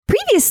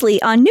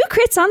Previously on New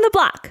Crits on the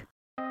Block.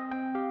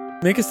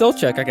 Make a stealth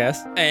check, I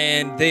guess.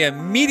 And they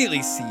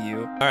immediately see you.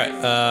 All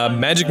right,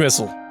 magic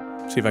missile.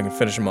 See if I can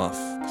finish him off,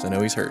 because I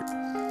know he's hurt.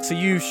 So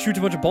you shoot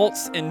a bunch of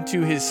bolts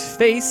into his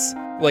face.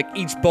 Like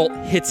each bolt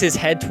hits his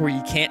head to where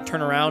he can't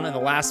turn around, and the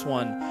last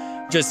one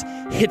just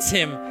hits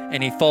him,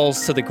 and he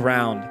falls to the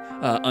ground,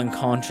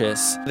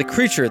 unconscious. The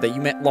creature that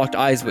you locked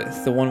eyes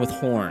with, the one with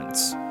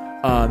horns,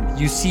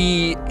 you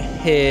see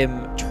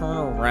him turn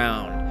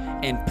around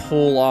and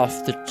pull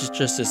off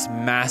just this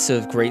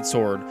massive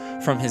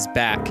greatsword from his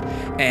back,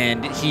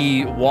 and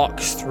he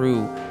walks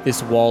through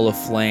this wall of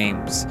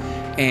flames,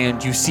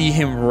 and you see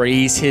him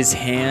raise his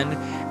hand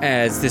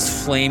as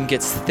this flame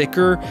gets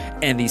thicker,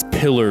 and these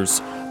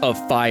pillars of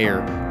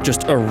fire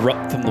just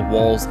erupt from the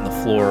walls and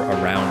the floor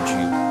around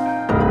you.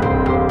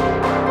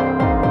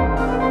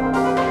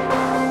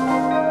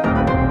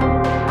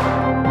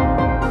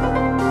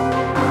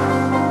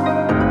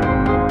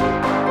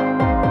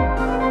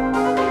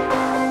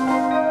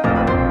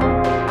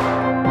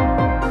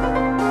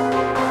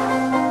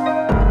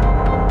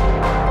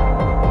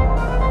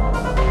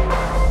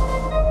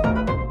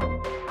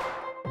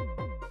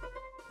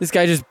 This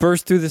guy just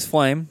burst through this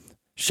flame,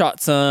 shot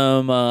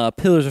some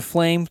pillars of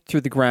flame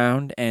through the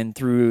ground and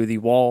through the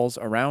walls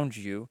around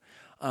you.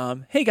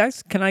 Hey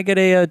guys, can I get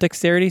a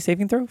dexterity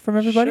saving throw from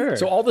everybody? Sure.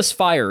 So all this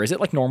fire, is it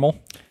like normal?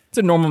 It's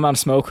a normal amount of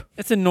smoke.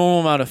 It's a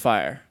normal amount of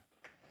fire.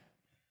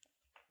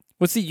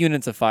 What's the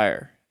units of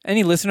fire?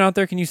 Any listener out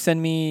there, can you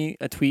send me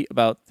a tweet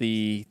about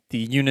the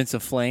units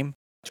of flame?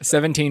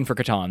 17 for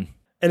Catan.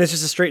 And it's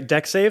just a straight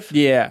deck save?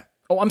 Yeah.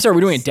 Oh, I'm sorry,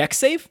 we're doing a deck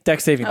save?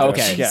 Dex saving throw.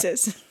 Okay. Yeah.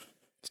 Jesus.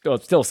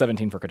 Still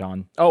 17 for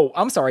Catan. Oh,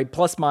 I'm sorry,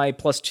 plus my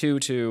 +2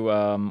 to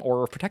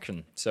Aura of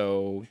Protection.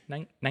 So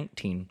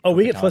 19. Oh,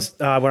 we for get Catan. plus...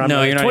 What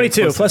No, you're not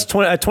 22. getting Plus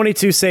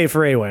 22 save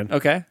for Awen.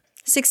 Okay.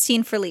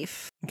 16 for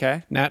Leaf.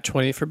 Okay. Nat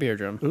 20 for Beer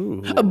Drum.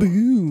 Ooh. A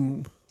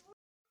boom.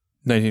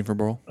 19 for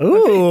Burl.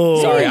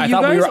 Ooh. Sorry, I you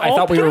thought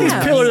we guys were. These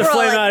pillars of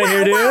flame out of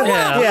here, dude.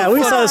 Yeah,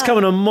 we saw this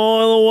coming a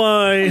mile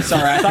away.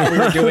 Sorry, I thought we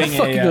were doing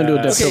fuck you gonna do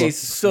a deck Okay, reroll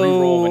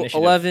so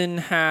initiative. 11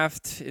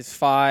 halved is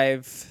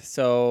 5.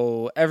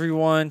 So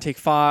everyone take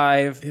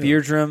 5.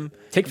 Beardrum,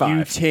 Take 5.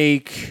 You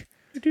take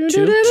 2.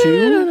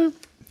 2.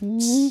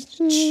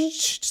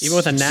 Even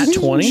with a nat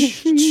 20?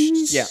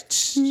 Yeah.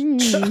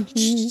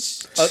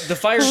 The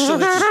fire's still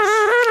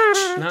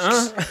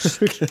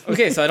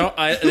Okay, so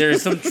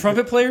there's some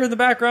trumpet player in the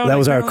background. That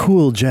was our apparently.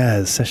 cool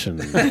jazz session.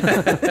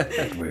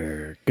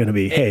 We're going to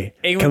be,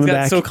 Awen's coming got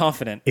back so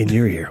confident. in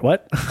your ear.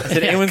 What?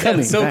 That Awen's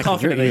got so back in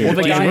confident. your that ear. he Well,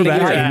 the plays guy, we're the back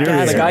in your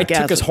guy, the ear. guy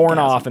took his horn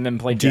off and then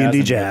played jazz.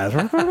 D&D jazz.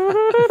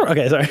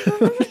 Okay, sorry.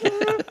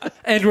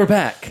 And we're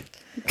back.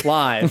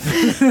 Live.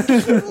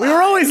 We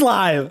were always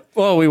live.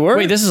 Well, we were.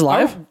 Wait, this is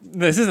live?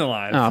 This isn't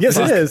live. Oh, Yes,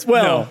 fuck. it is.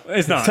 Well, No,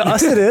 it's not. to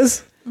us it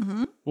is.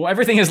 Well,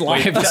 everything is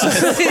live. Not a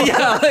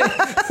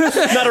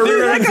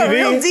rerun on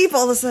TV. deep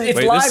all of a sudden. It's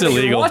Wait, live, this is but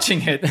you're illegal.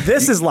 watching it.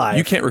 This is live.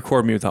 You can't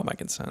record me without my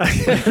consent.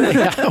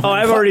 Oh,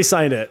 I've already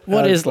signed it.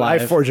 What is I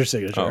live? forged your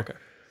signature. Oh, okay.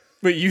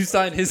 But you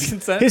signed his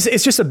consent?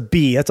 It's just a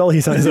B. That's all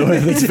he signs it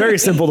with. It's very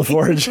simple to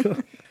forge.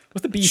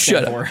 What's the B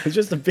Shut stand up. for? It's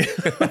just a B.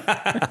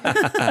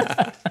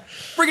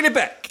 Bringing it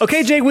back.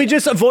 Okay, Jake, we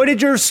just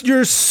avoided your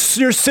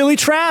silly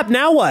trap.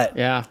 Now what?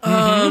 Yeah.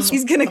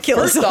 He's going to kill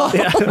us First all. off,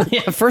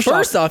 Yeah,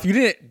 first off, you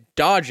didn't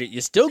dodge it.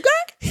 You still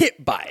got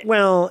hit by it.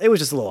 Well, it was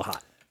just a little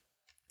hot.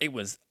 It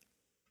was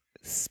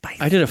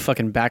spicy. I did a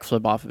fucking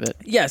backflip off of it.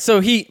 Yeah, so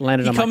he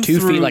Landed he on my comes 2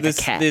 feet through like a this,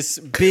 cat. This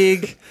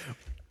big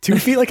 2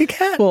 feet like a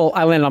cat. Well,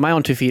 I landed on my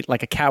own 2 feet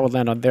like a cat would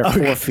land on their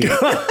 4 feet.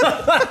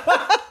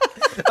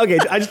 Okay,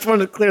 I just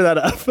wanted to clear that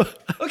up.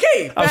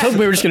 Okay. I was hoping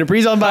we were just going to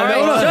breeze on by.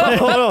 All right,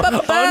 Oh,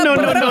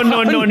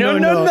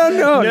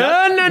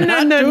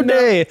 Not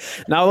today.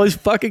 Not all these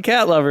fucking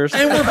cat lovers.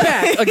 And we're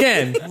back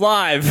again,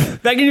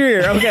 live. Back in your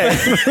ear. Okay.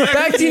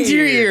 Back into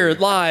your ear,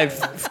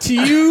 live. To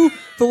you,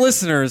 the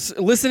listeners,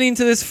 listening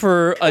to this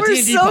for a We're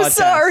D&D so podcast.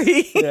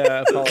 sorry.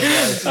 Yeah,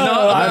 apologize. No,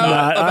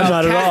 I'm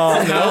not at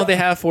all. Now they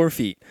have 4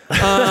 feet.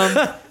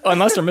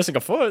 Unless they're missing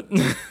a foot.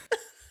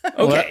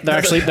 Okay.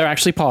 They're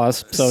actually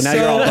paws. So now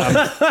you're all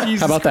done.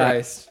 How about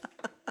that?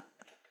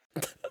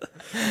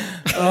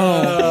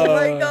 Oh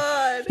my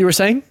God. You were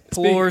saying?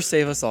 Lord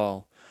save us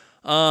all.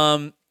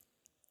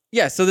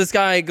 Yeah, so this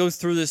guy goes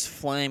through this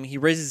flame. He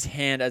raises his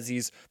hand as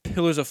these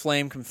pillars of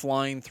flame come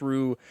flying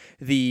through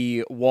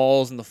the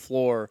walls and the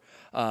floor.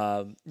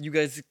 You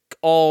guys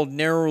all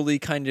narrowly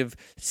kind of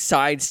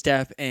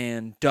sidestep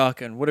and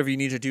duck and whatever you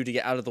need to do to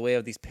get out of the way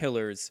of these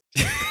pillars.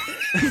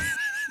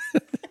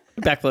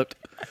 Backflipped.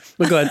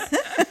 But go ahead.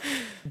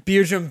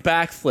 Beardrum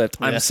backflipped.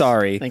 I'm Yes.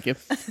 sorry. Thank you.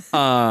 It's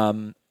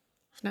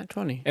Not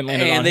 20. And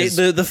landed on and his...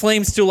 the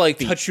flames still like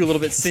touch you a little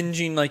bit,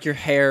 singeing like your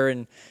hair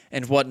and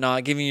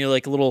whatnot, giving you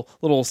like a little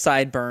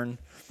sideburn.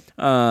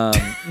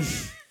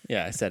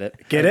 Yeah, I said it.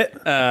 Get it?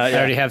 I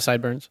already have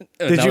sideburns.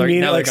 Did you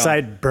mean it like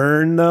side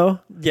burn though?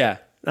 Yeah.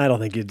 I don't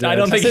think you did. I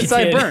don't think I he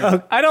said did.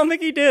 sideburn. I don't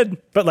think he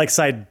did. But like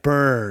side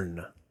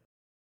burn.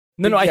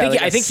 No, I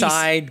think he's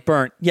side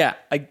burnt. Yeah,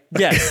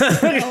 yes, Oh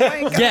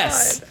my God.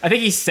 yes. I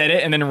think he said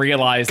it and then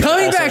realized.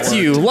 Coming it also back to worked.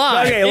 you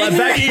live Okay,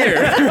 in your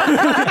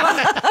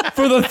ear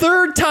for the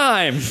third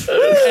time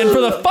and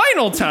for the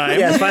final time.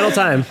 Yes, final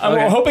time.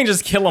 I'm hoping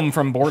just kill him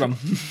from boredom.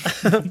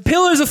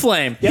 Pillars of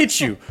flame hit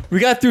you. We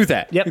got through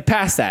that. Yep. We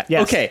passed that.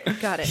 Yes. Okay,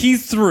 Got it.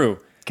 He's through.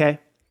 Okay.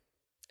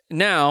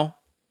 Now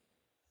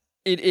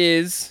it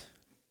is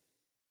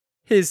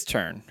his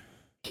turn.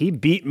 He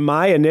beat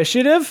my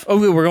initiative? Oh,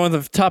 we're going to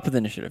the top of the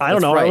initiative. I don't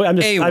That's know. right. I'm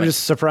Anyway,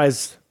 just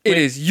surprised. it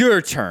is your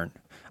turn.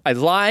 I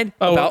lied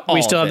about all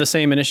we still of have the it.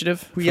 same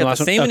initiative. We from have last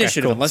the one? same Okay,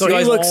 initiative. cool. Unless So you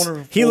guys he want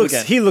to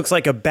looks looks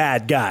like a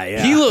bad guy.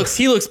 Yeah. He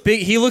looks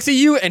big. He looks at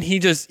you and he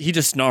just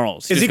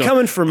snarls. Is he just goes,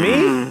 coming for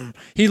me?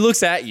 He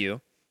looks at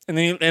you and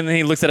then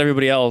he looks at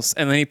everybody else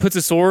and then he puts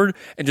a sword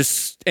and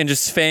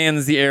just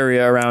fans the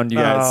area around you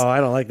guys. Oh,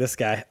 I don't like this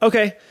guy.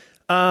 Okay.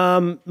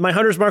 My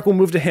hunter's mark will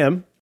move to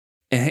him.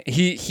 And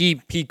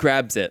he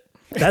grabs it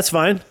That's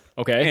fine.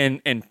 Okay.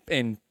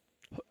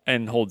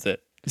 and holds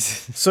it.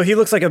 So he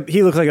looks like a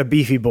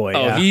beefy boy.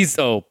 Oh, yeah. he's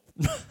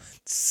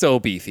so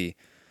beefy.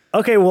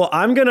 Okay, well,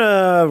 I'm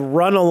gonna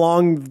run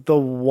along the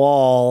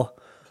wall.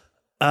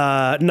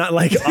 Not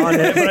like on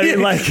it, but I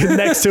mean like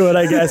next to it,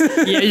 I guess.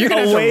 Yeah, you're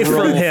gonna away have to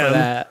roll from for him.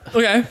 that.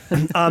 Okay.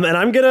 And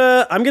I'm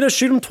gonna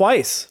shoot him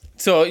twice.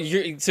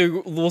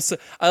 I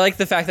like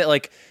the fact that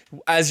like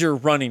as you're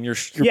running, you're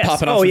Yes.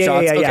 popping off Oh some yeah,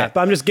 shots. yeah, Okay. yeah.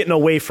 But I'm just getting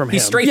away from him.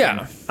 He's straight.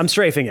 Yeah. I'm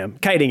strafing him,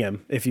 kiting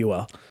him, if you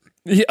will.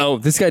 Oh,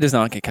 this guy does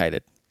not get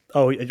kited.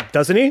 Oh,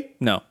 doesn't he?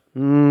 No.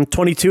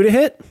 22 to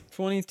hit,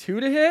 22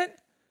 to hit.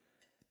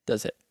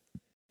 Does it?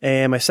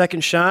 and my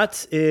second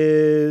shot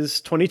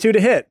is 22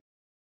 to hit.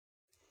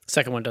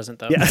 Second one doesn't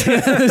though. Yeah.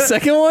 The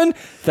second one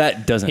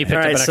that doesn't. He hit. picked All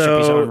up right, an extra piece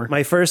of so armor.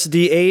 my first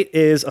D8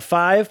 is a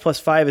 5 plus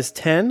 5 is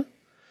 10.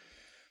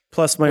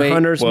 Plus my Wait,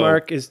 hunter's whoa.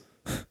 mark is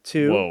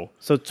 2. Whoa.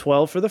 So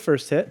 12 for the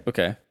first hit.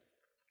 Okay.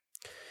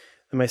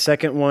 And my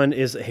second one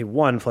is a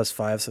 1 plus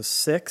 5, so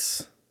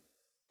 6.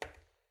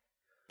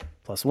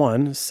 Plus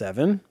 1,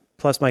 7.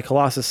 Plus my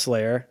Colossus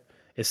Slayer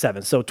is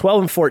 7. So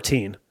 12 and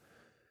 14.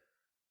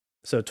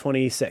 So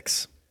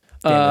 26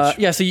 damage.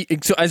 Yeah. So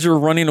as you're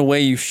running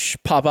away, you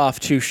pop off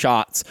 2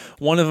 shots.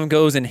 One of them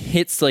goes and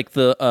hits like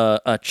the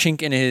a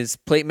chink in his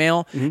plate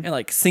mail and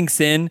like sinks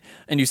in,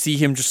 and you see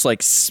him just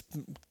like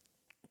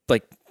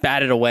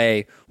bat it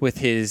away with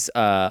his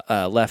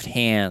left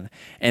hand,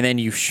 and then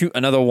you shoot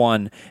another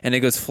one, and it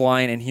goes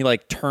flying, and he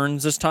like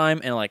turns this time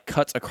and like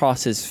cuts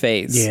across his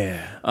face.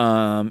 Yeah.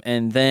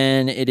 And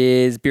then it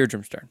is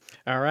Beardrum's turn.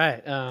 All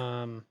right.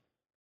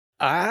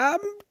 I'm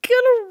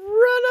gonna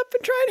run up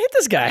and try and hit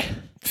this guy.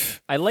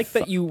 I like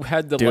that you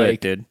had the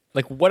dude.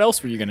 Like, what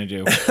else were you gonna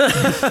do?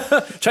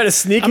 Try to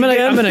sneak I'm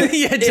again?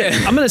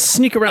 gonna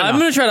sneak around. I'm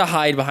gonna try to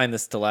hide behind the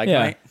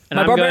stalagmite. And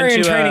My I'm going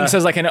barbarian to, training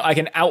says I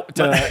can out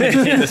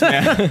this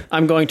man.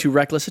 I'm going to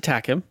reckless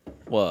attack him.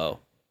 Whoa,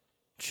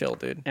 chill,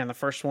 dude. And the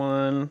first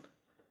one,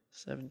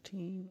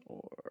 17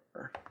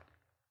 or...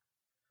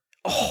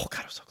 Oh,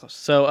 God, I was so close.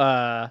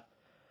 So,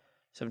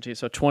 17,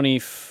 so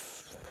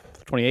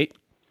 28?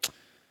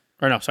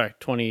 Or no, sorry,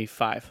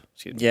 25.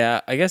 Excuse me.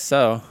 Yeah, I guess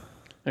so.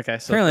 Okay,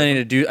 so... Apparently, I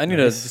need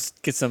to just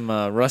get some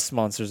rust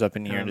monsters up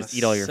in here and just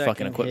eat all your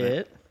fucking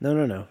equipment.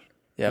 No.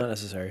 Yep. Not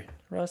necessary.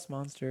 Rust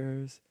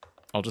monsters.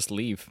 I'll just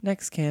leave.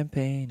 Next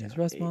campaign is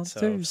rust So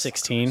monsters.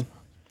 16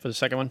 for the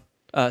second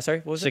one. Sorry,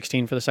 what was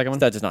 16 for the second it? one.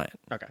 That does not hit.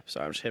 Okay, so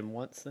I just hit him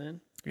once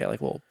then. Yeah, like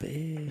a little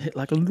big. Hit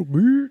like a little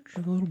bitch.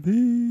 Like a little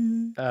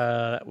big.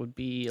 That would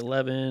be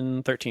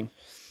 11, 13.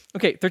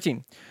 Okay,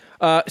 13.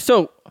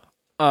 So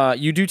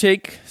you do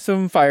take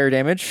some fire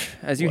damage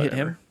as you hit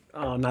him.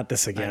 Oh, not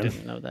this I again.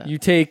 didn't know that. You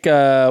take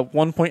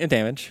 1 point of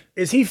damage.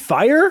 Is he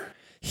fire?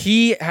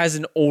 He has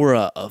an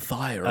aura of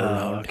fire Oh,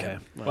 around okay.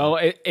 him. Well,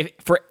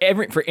 for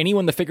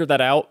anyone that figured that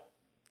out,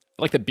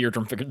 I like that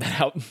Beardrum figured that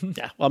out.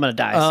 Yeah, well, I'm going to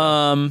die. So.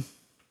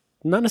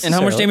 Not And necessarily.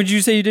 how much damage did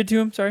you say you did to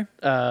him? Sorry?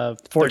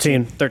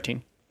 14.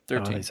 13.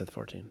 Oh, he said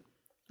 14.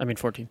 I mean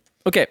 14.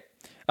 Okay.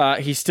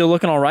 He's still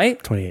looking all right.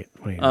 28.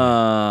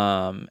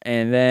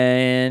 And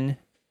then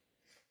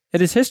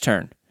it is his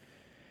turn.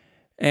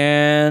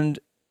 And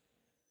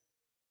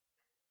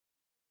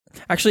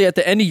actually, at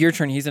the end of your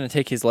turn, he's going to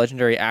take his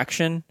legendary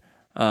action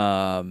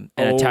and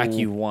attack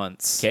you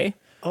once. Okay.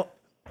 Oh.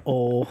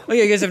 Oh,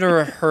 yeah, you guys have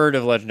never heard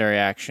of legendary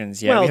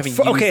actions yet. We haven't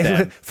used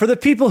them. for the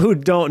people who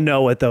don't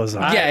know what those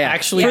are. Yeah,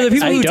 actually, for the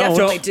people I who don't.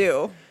 Definitely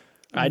do.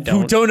 I who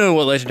don't. don't know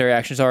what legendary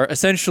actions are,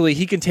 essentially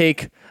he can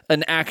take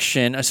an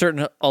action, a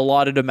certain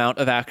allotted amount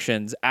of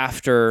actions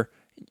after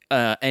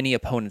any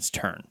opponent's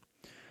turn.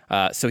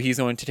 So he's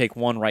going to take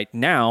one right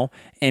now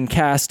and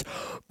cast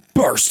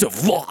Burst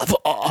of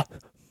Lava.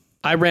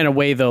 I ran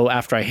away though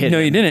after I hit No,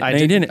 him. you didn't. I No,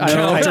 you didn't. No, you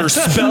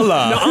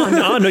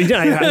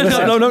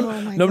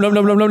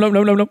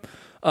didn't.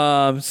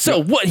 No.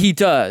 So what he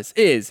does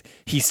is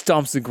he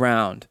stomps the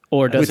ground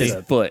Or does with he?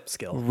 his foot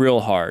Skill. real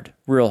hard,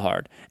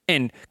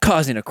 and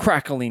causing a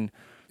crackling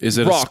Is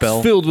it a rock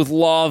spell? filled with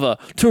lava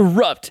to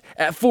erupt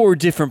at 4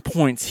 different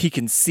points he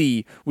can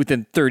see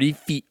within 30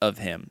 feet of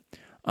him.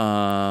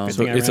 So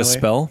it's a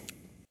spell?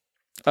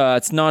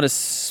 It's not a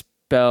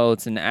spell.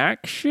 It's an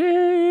action.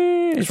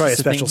 It's probably a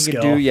just thing special he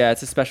can skill. do. Yeah,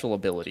 it's a special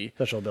ability.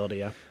 Special ability,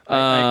 yeah.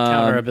 I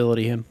counter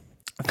ability him.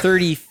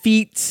 30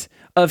 feet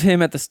of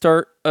him at the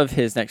start of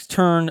his next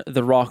turn,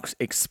 the rocks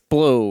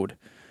explode.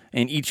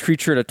 And each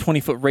creature at a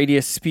 20-foot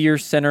radius spear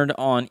centered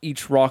on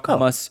each rock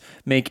must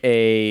make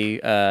a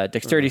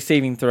dexterity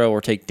saving throw or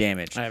take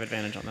damage. I have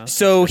advantage on that.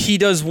 So he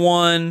does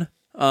one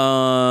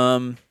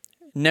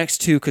next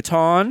to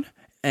Catan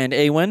and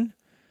Awen.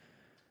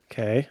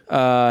 Okay.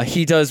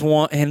 He does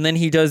one, and then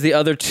he does the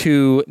other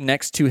two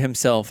next to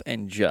himself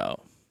and Joe.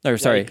 Or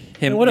sorry,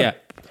 him. what a- Yeah,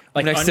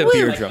 like next to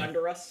Beardrum.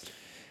 under us?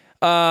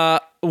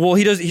 Well,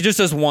 he does. He just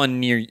does one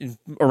near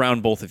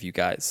around both of you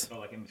guys. Oh,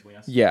 like in between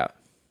us? Yeah.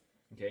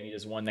 Okay, and he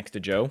does one next to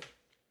Joe.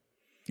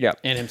 Yeah.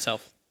 And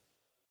himself.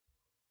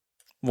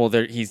 Well,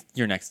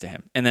 you're next to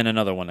him, and then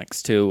another one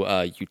next to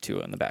you two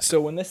in the back.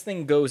 So when this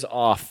thing goes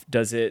off,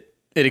 does it...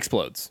 It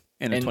explodes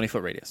in a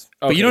 20-foot radius.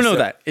 But Okay, you don't know so-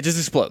 that. It just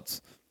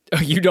explodes. Oh,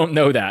 you don't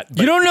know that.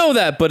 You don't know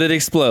that, but it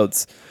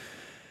explodes.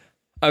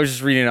 I was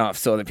just reading it off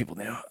so other people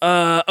knew.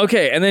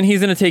 Okay, and then he's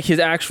going to take his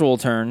actual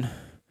turn.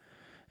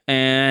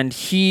 And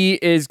he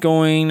is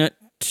going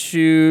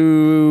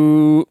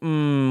to...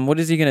 what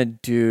is he going to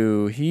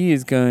do? He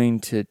is going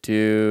to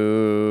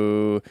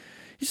do...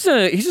 He's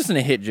just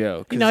going to hit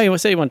Joe. 'cause- No, he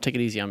said he wanted to take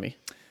it easy on me.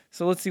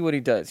 So let's see what he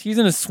does. He's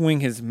going to swing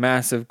his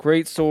massive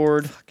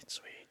greatsword. Fucking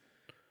sweet.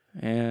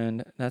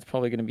 And that's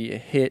probably going to be a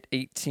hit.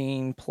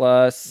 18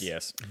 plus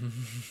Yes.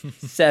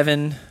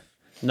 7.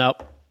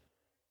 Nope.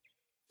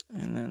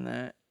 And then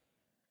that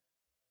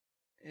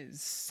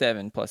is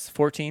 7 plus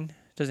 14.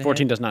 Does it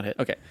 14 hit? does not hit.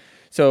 Okay.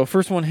 So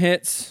first one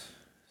hits.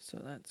 So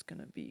that's going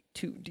to be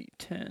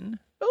 2d10.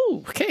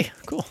 Oh, okay.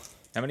 Cool.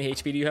 How many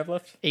HP do you have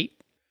left? 8.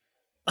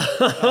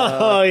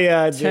 Oh,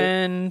 yeah.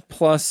 10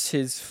 plus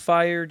his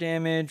fire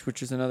damage,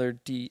 which is another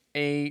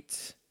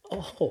d8.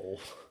 Oh.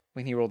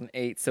 When he rolled an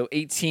 8. So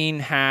 18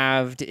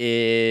 halved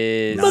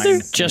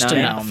is... Just 9.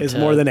 enough. Is to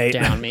more than 8.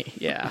 Down me.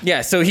 Yeah. Yeah,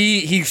 so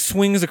he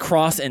swings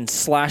across and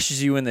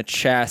slashes you in the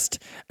chest,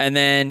 and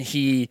then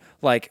he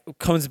like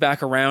comes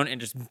back around and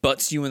just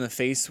butts you in the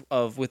face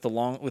with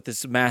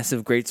this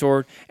massive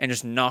greatsword and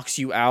just knocks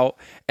you out.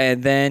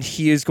 And then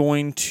he is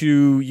going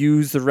to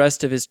use the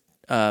rest of his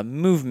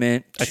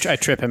movement I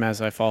trip him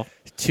as I fall.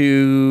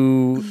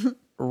 to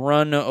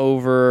run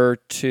over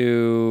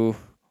to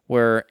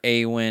where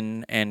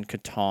Awen and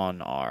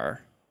Catan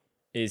are.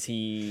 Is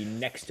he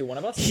next to one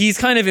of us? He's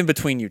kind of in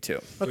between you two.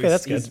 Okay,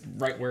 that's good. He's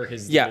right where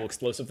his Yeah. little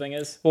explosive thing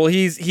is? Well,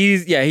 he's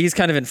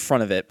kind of in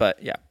front of it,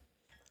 but yeah.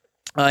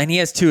 And he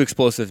has 2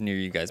 explosives near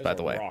you guys, by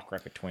the way. Rock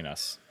right between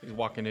us. He's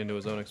walking into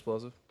his own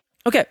explosive.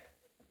 Okay.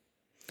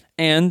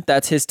 And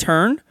that's his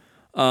turn.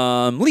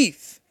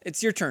 Leaf,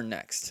 it's your turn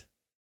next.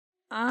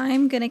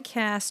 I'm going to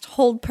cast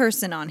Hold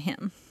Person on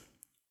him.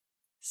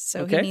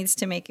 So Okay. he needs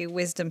to make a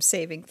wisdom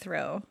saving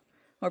throw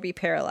or be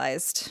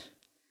paralyzed.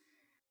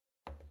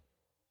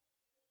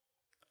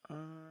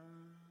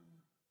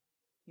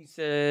 You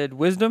said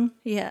wisdom?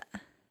 Yeah.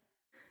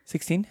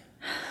 16?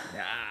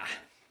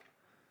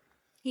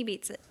 He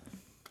beats it.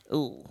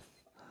 Ooh.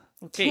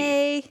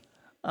 Okay.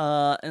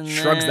 And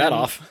Shrugs that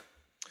off.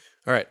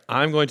 All right,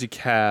 I'm going to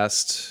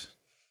cast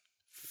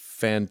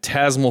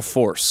Phantasmal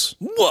Force.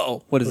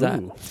 Whoa. What is that?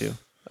 Ooh. Do?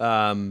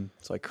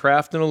 So I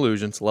craft an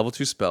illusion. It's a level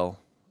 2 spell.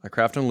 I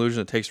craft an illusion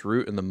that takes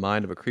root in the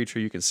mind of a creature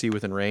you can see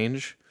within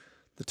range.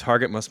 The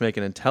target must make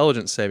an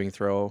intelligence saving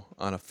throw.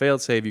 On a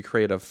failed save, you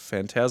create a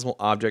phantasmal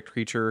object,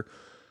 creature,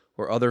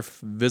 or other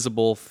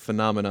visible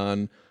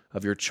phenomenon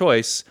of your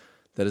choice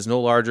that is no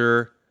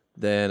larger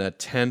than a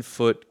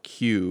 10-foot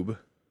cube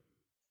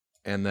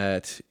and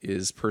that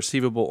is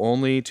perceivable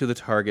only to the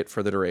target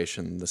for the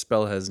duration. The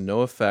spell has no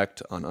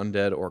effect on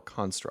undead or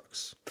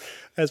constructs.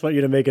 I just want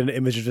you to make an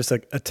image of just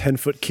like a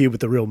 10-foot cube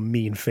with a real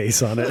mean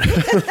face on it.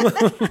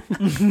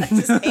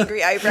 Just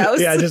angry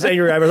eyebrows. Yeah, just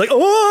angry eyebrows like,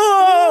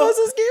 oh,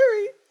 so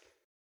scary.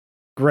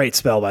 Great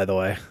spell, by the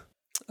way.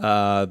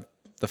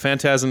 The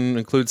phantasm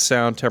includes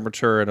sound,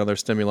 temperature, and other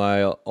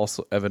stimuli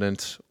also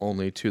evident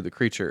only to the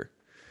creature.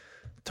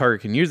 The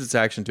target can use its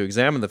action to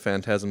examine the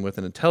phantasm with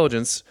an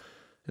intelligence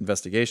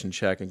investigation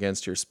check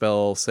against your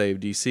spell save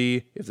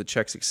DC. If the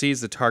check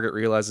succeeds, the target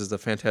realizes the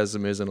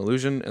phantasm is an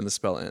illusion and the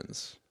spell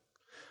ends.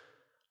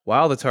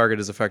 While the target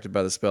is affected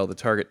by the spell, the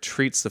target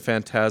treats the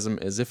phantasm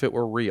as if it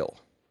were real.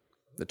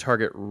 The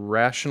target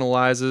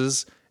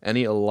rationalizes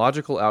any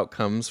illogical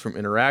outcomes from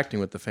interacting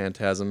with the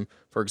phantasm.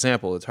 For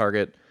example, the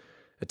target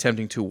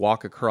attempting to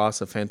walk across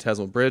a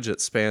phantasmal bridge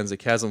that spans a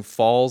chasm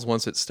falls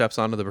once it steps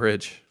onto the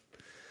bridge.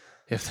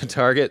 If the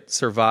target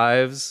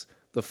survives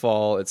the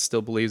fall, it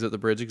still believes that the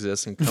bridge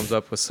exists and comes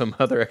up with some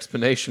other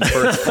explanation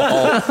for its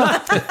fall.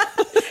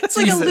 It's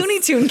like a Looney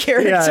Tune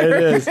character. Yeah,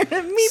 it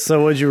is.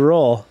 So what'd you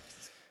roll?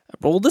 I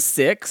rolled a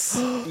 6.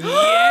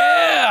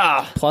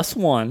 Yeah! Plus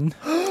 1.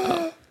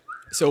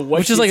 So what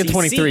Which is like a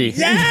 23.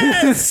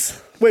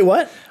 Yes! Wait,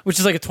 what? Which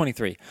is like a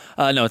 23.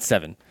 No, it's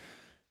 7.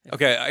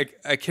 Okay,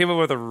 I came up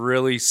with a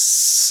really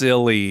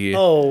silly.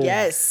 Oh,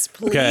 Yes,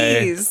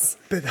 Okay. please.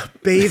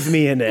 bathe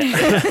me in it.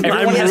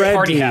 Everyone has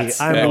party hats.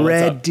 I'm Yeah,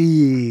 what's up?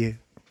 ready.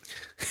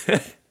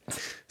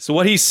 So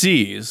what he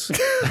sees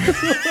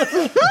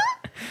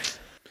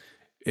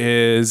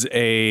is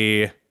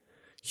a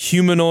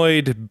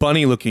humanoid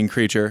bunny-looking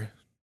creature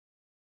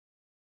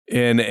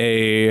in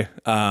a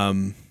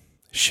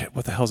shit.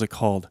 What the hell is it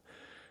called?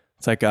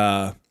 It's like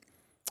a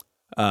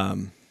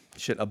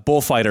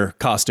bullfighter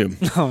costume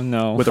Oh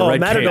no. with a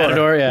red cape.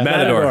 Matador, yeah.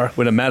 Matador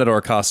with a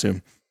matador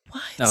costume.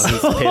 No,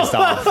 he's pissed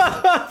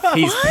off.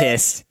 He's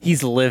pissed.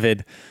 He's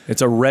livid.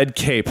 It's a red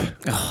cape.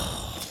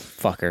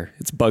 Fucker.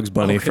 It's Bugs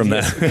Bunny from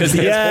that. Because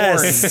he has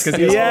horns. Yes. 'Cause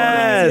he has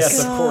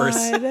Yes. horns.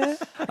 Yes, of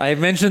course. I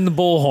mentioned the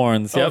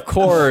bullhorns. Of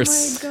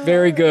course.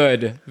 Very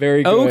good.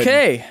 Very good.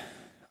 Okay.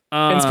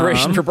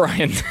 Inspiration for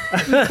Brian.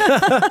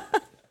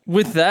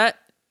 With that,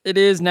 it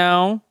is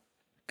now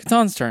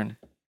Katan's turn.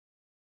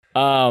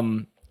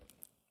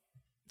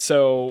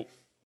 So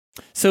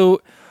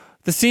So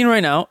the scene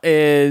right now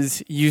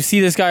is you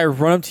see this guy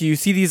run up to you. You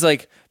see these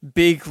like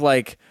big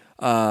like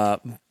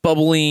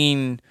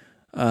bubbling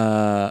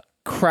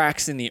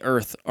cracks in the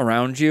earth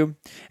around you,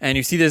 and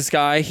you see this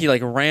guy. He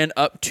like ran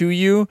up to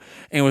you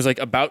and was like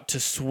about to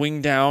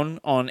swing down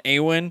on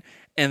Awen,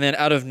 and then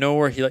out of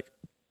nowhere he like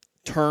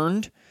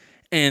turned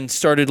and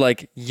started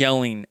like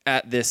yelling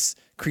at this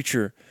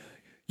creature.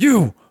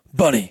 You,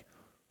 bunny,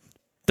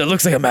 that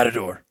looks like a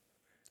matador.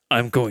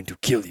 I'm going to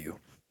kill you.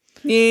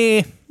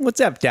 What's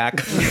up,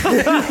 Doc?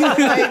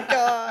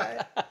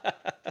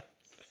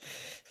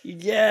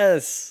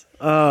 Yes.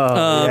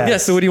 Oh, Yeah,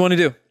 so what do you want to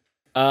do?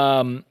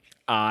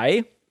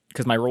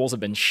 because my rolls have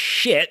been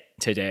shit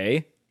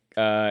today,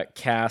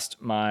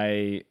 cast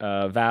my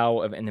vow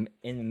of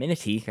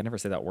enmity. I can never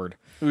say that word.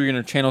 We're going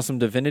to channel some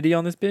divinity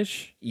on this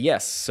bitch?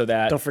 Yes, so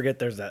that Don't forget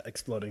there's that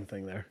exploding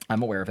thing there.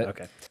 I'm aware of it.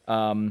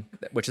 Okay.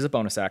 Which is a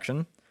bonus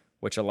action,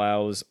 which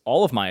allows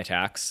all of my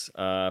attacks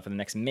for the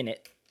next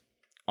minute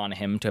on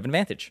him to have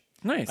advantage.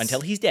 Nice. Until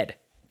he's dead.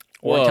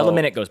 Or until a Whoa.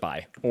 minute goes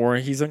by. Or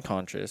he's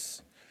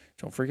unconscious.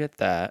 Don't forget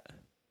that.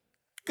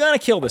 Gonna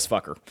kill this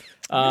fucker.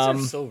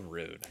 So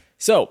rude.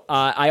 So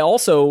I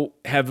also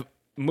have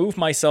moved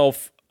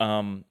myself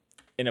in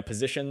a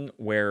position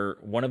where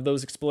one of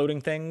those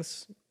exploding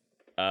things,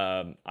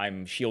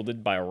 I'm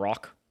shielded by a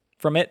rock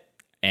from it,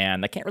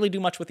 and I can't really do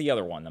much with the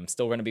other one. I'm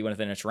still going to be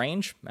within its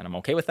range, and I'm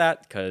okay with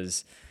that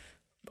because,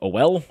 oh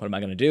well, what am I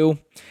going to do?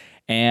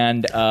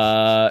 And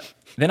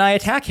then I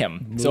attack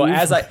him. So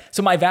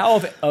my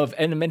vow of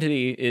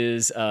enmity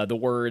is the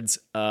words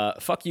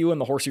 "fuck you" and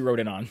the horse you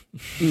rode in on.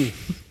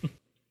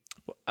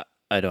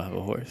 I don't have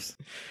a horse.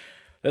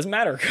 Doesn't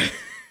matter.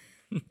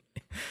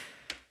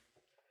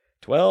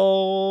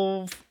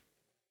 12,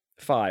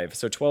 5.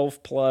 So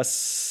 12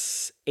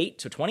 plus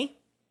 8, so 20.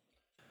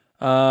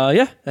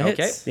 Yeah, that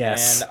Okay. hits.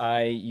 Yes. And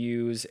I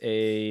use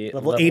a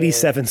Level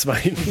 87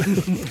 smite.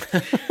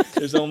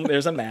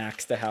 There's a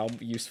max to how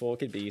useful it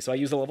could be. So I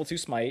use a level 2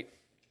 smite,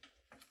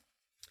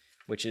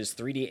 which is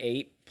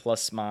 3d8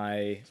 plus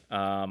my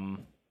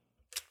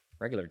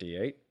regular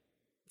d8.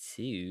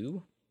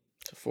 2,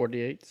 So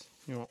 48.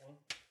 You want one?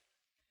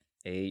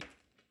 8,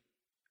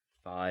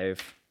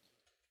 5,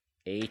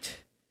 8,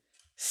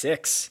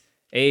 6.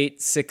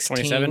 8, 16,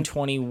 27.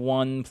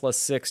 21 plus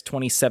 6,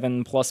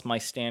 27 plus my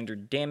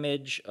standard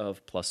damage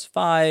of plus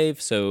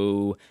 5,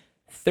 so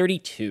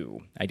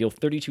 32. I deal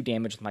 32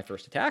 damage with my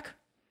first attack.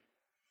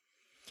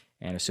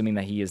 And assuming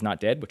that he is not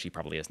dead, which he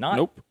probably is not,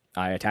 Nope.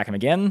 I attack him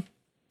again,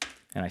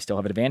 and I still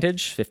have an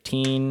advantage.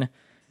 15,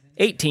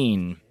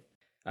 18.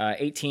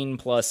 18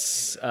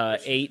 plus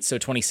 8, so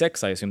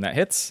 26. I assume that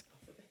hits.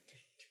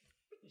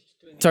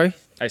 Sorry?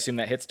 I assume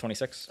that hits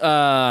 26.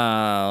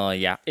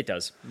 Yeah. It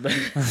does.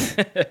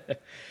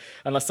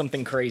 Unless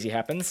something crazy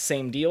happens.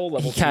 Same deal.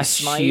 Level He 2 casts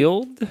smite.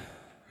 shield.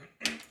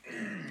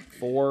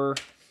 4,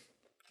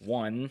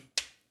 1,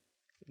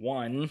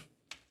 1,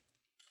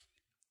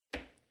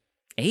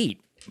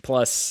 8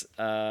 plus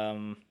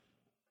 5.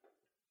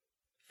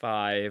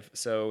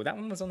 So that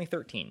one was only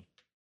 13.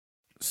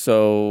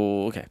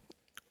 So, okay.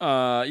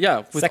 Yeah.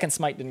 with- Second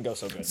smite didn't go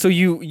so good. So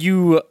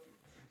you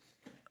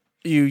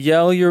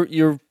yell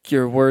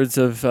your words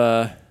of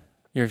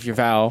your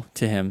vow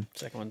to him.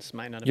 Second one's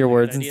might not have Your been a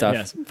good words and idea. stuff.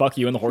 Yes. Fuck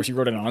you and the horse you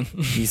rode it on.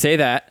 You say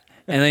that,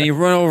 and then you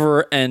run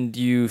over and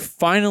you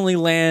finally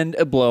land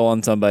a blow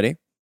on somebody.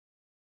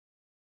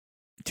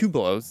 2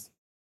 blows.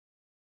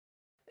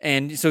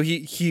 And so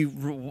he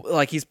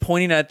like he's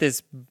pointing at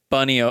this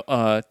bunny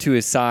to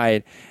his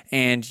side,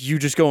 and you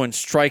just go and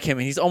strike him,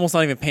 and he's almost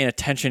not even paying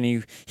attention.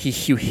 You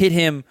hit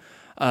him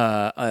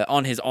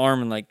on his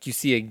arm, and like you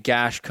see a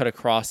gash cut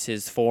across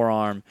his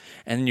forearm,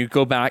 and then you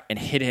go back and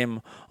hit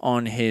him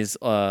on his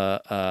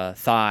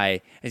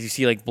thigh as you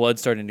see like blood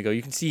starting to go.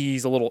 You can see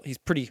he's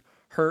pretty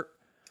hurt,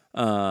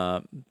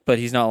 but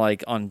he's not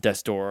like on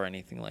death's door or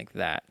anything like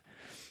that.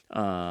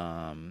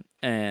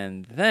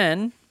 And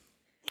then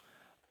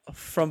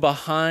from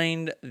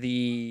behind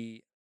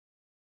the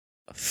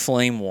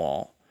flame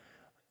wall,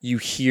 you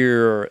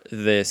hear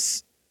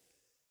this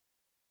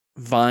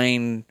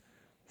vine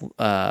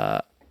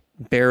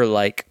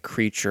bear-like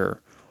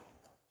creature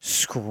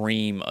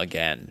scream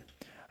again.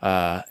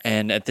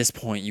 And at this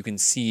point, you can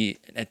see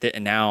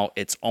now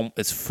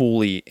it's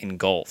fully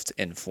engulfed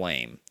in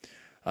flame.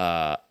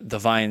 The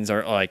vines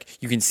are like,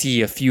 you can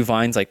see a few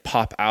vines like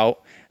pop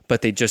out,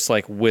 but they just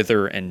like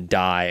wither and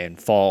die and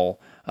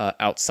fall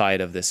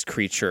outside of this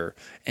creature.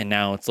 And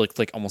now it's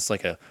like almost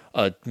like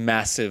a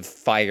massive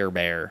fire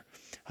bear.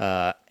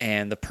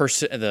 And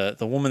the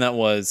woman that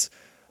was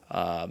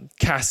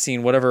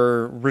casting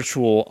whatever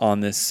ritual on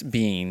this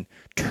being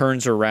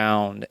turns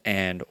around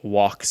and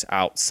walks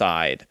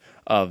outside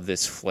of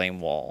this flame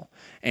wall,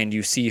 and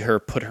you see her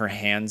put her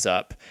hands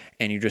up,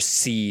 and you just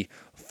see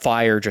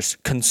fire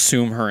just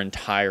consume her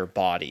entire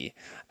body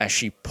as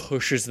she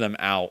pushes them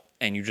out,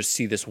 and you just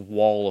see this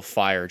wall of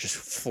fire just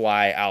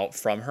fly out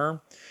from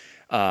her,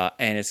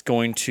 and it's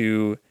going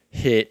to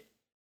hit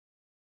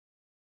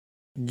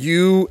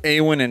you,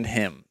 Awen, and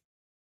him.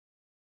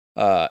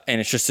 And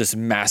it's just this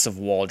massive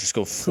wall just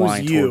go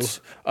flying you?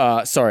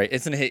 towards. Sorry,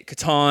 it's gonna hit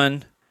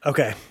Catan,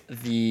 Okay.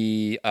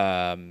 the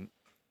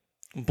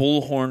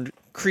bullhorned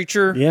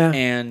creature, Yeah.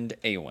 and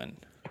Awen.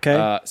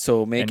 Okay.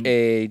 So make And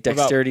a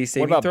dexterity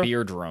saving What throw. about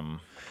Beardrum?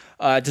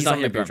 It does He's not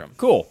on hit the Beardrum. drum.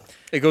 Cool.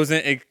 It goes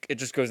in. It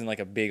just goes in like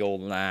a big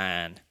old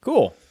line.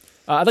 Cool.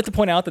 I'd like to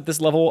point out that this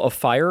level of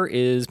fire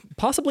is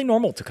possibly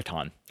normal to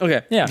Catan.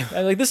 Okay. Yeah,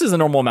 like this is a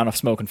normal amount of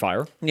smoke and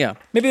fire. Yeah.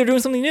 Maybe they're doing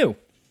something new.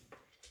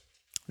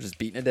 Just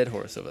beating a dead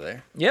horse over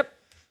there. Yep.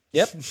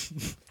 Yep.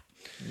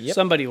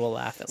 Somebody will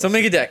laugh at So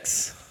make a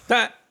dex.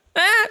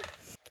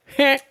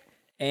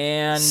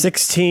 And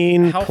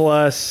 16 how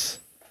plus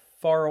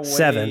Far away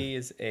 7.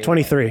 is a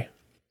 23.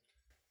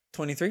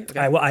 23. Okay.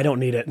 I don't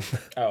need it.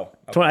 oh,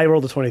 okay. I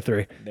rolled a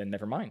 23. Then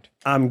never mind.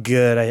 I'm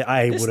good.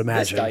 I would This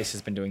imagine. dice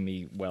has been doing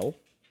me well.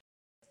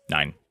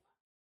 9.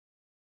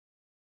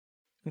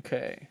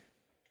 Okay.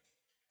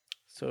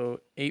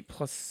 So 8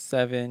 plus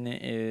 7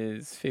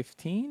 is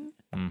 15.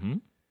 Mm-hmm.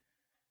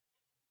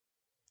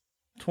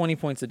 20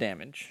 points of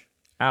damage.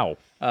 Ow.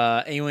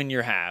 Awen,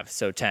 your half,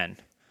 so 10.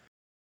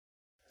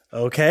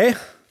 Okay.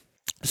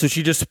 So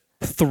she just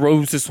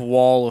throws this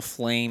wall of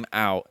flame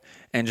out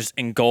and just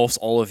engulfs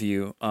all of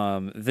you.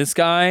 This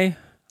guy,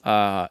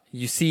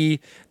 you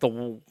see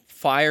the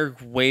fire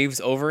waves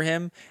over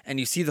him, and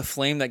you see the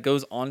flame that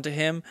goes onto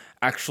him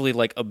actually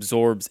like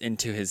absorbs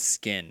into his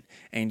skin.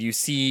 And you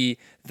see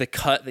the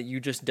cut that you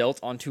just dealt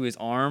onto his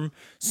arm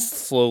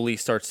slowly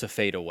starts to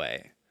fade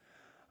away.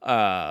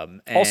 Also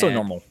And-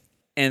 normal.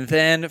 And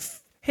then,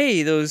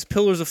 hey, those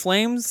pillars of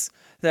flames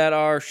that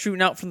are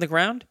shooting out from the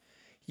ground,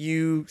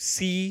 you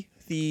see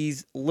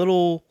these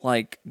little,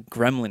 like,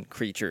 gremlin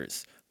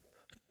creatures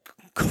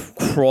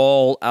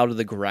crawl out of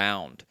the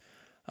ground.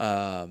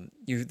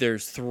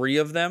 There's 3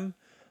 of them.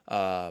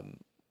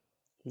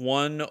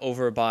 One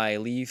over by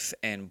Leaf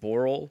and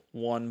Boral,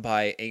 one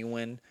by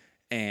Awen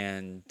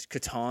and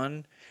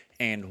Catan,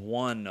 and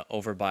one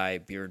over by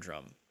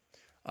Beardrum.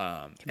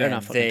 better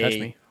not fucking touch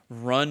me.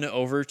 Run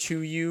over to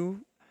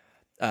you.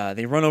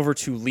 They run over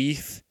to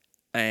Leaf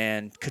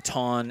and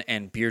Catan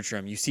and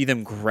Beardrum. You see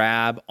them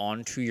grab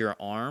onto your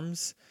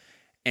arms,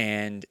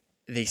 and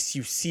you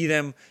see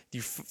them. You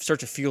start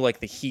to feel like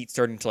the heat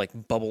starting to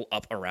like bubble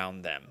up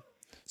around them.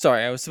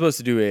 Sorry, I was supposed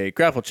to do a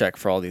grapple check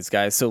for all these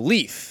guys. So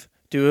Leaf,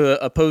 do an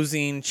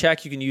opposing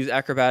check. You can use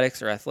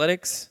acrobatics or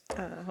athletics.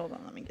 Hold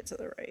on, let me get to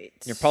the right.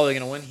 You're probably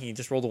gonna win. He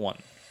just rolled a 1.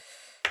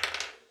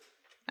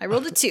 I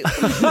rolled a 2.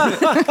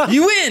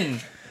 You win.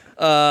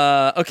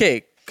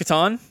 Okay,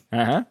 Catan.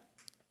 Uh-huh.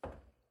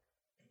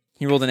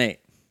 He rolled an 8.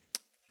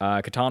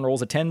 Catan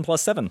rolls a 10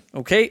 plus 7.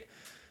 Okay,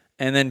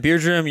 and then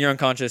Beardrum, you're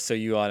unconscious, so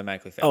you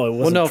automatically fail. Oh, it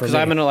wasn't Well, no, for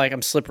because me.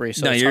 I'm slippery.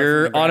 So no, it's hard for me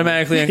you're to grab.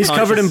 automatically He's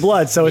unconscious. covered in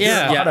blood, so it's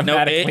Yeah, no,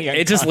 automatically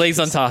it just lays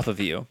on top of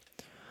you.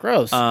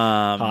 Gross.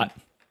 Hot.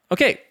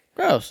 Okay,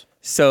 Gross.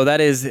 so that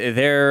is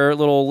their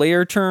little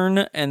layer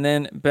turn, and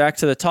then back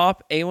to the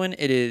top. Awen,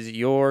 it is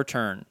your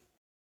turn.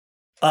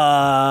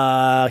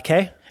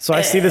 Okay. So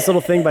I see this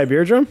little thing by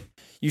Beardrum.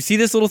 You see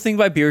this little thing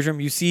by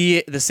Beardrum. You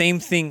see the same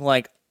thing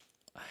like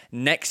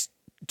next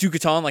to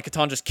Catan, like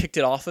Catan just kicked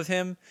it off of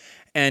him.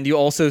 And you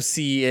also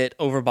see it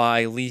over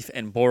by Leaf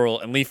and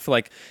Boral. And Leaf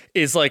like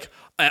is like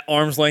at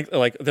arm's length,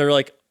 like they're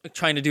like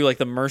trying to do like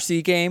the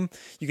mercy game.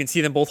 You can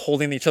see them both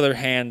holding each other's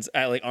hands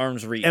at like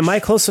arm's reach. Am I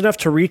close enough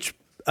to reach?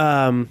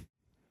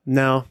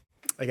 No.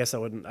 I guess I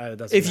wouldn't. It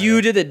doesn't If matter.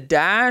 you did a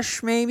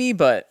dash, maybe,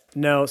 but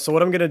No. So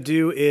what I'm gonna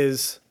do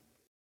is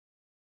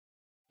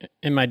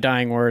In my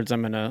dying words,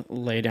 I'm gonna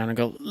lay down and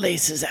go,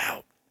 laces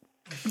out.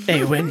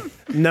 Awen.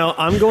 no.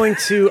 I'm going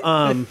to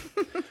I'm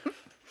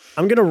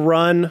gonna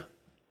run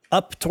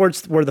up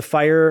towards where the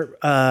fire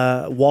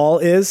wall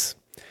is,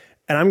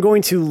 and I'm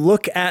going to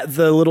look at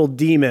the little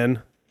demon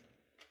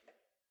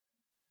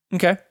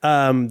okay.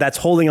 that's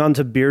holding on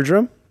to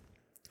Beardrum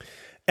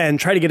and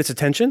try to get its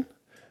attention.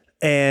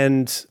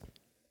 And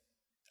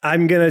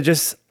I'm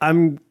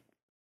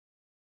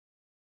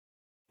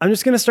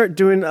just gonna start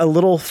doing a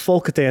little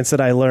folk dance that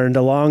I learned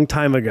a long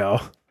time ago.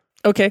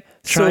 Okay.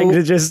 trying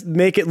to just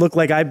make it look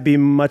like I'd be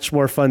much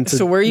more fun to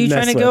So where are you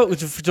mess trying to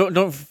with. go?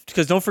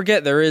 Don't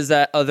forget there is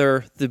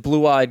the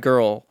blue-eyed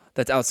girl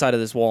that's outside of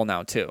this wall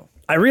now too.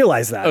 I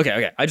realize that.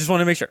 Okay. I just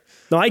want to make sure.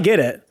 No, I get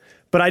it.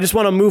 But I just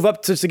want to move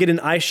up to get an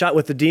eye shot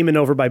with the demon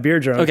over by Beer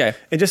Drum. Okay.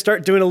 And just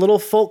start doing a little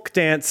folk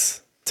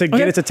dance to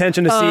get its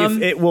attention to see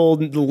if it will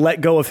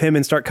let go of him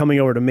and start coming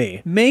over to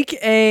me. Make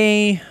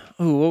a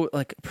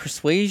like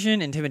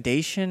persuasion,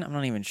 intimidation. I'm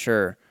not even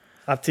sure.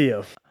 Up to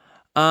you.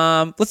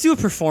 Let's do a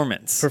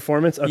performance.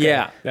 Performance? Okay.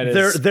 Yeah, that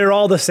is- They're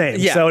all the same,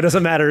 Yeah. so it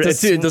doesn't matter.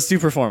 Let's do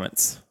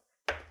performance.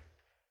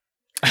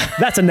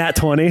 That's a nat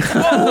 20.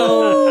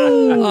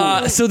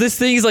 So this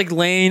thing is like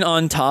laying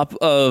on top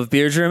of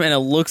Beardrum, and it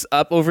looks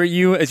up over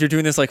you as you're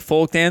doing this like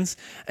folk dance,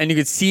 and you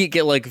could see it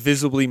get like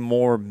visibly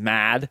more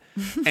mad,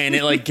 and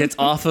it like gets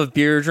off of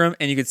Beardrum,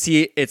 and you could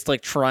see it's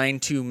like trying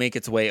to make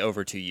its way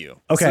over to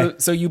you. Okay.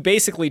 So you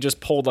basically just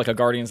pulled like a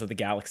Guardians of the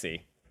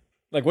Galaxy.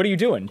 Like, what are you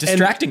doing?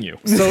 Distracting you.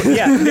 So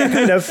yeah,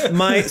 kind of.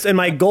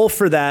 My goal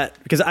for that,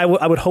 because I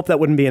would hope that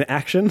wouldn't be an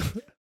action.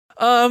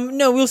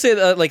 No, we'll say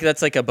that like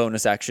that's like a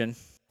bonus action.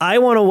 I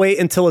want to wait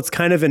until it's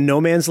kind of in no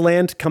man's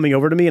land coming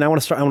over to me, and I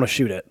want to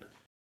shoot it.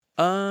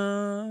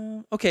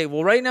 Okay.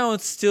 Well, right now we'll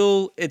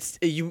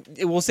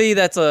say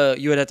that's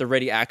you would have to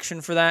ready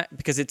action for that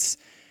because it's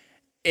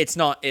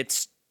not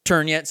its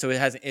turn yet, so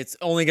it's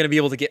only going to be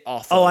able to get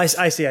off. Oh, I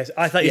see. I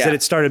thought you Yeah. said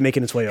it started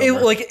making its way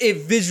over. It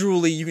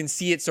visually you can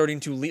see it starting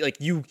to like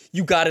you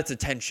got its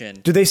attention.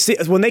 Do they see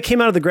when they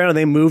came out of the ground and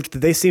they moved?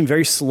 Did they seem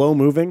very slow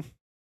moving?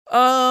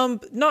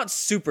 Not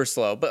super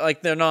slow, but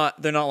like they're not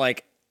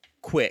like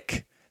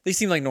quick. They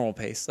seem like normal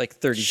pace, like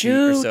 30 feet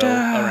or so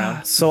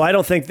around. So I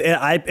don't think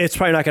it's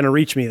probably not going to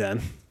reach me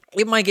then.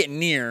 It might get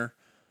near,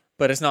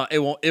 but it's not. It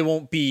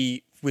won't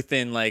be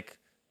within like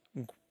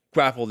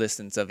grapple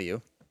distance of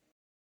you.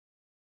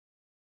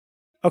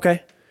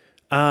 Okay.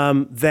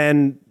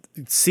 Then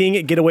seeing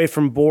it get away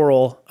from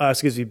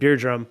Beer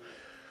Drum,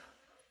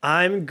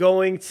 I'm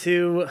going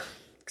to,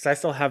 because I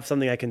still have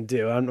something I can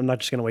do. I'm not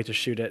just going to wait to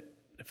shoot it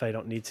if I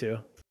don't need to.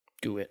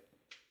 Do it.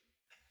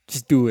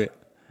 Just do it.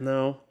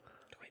 No.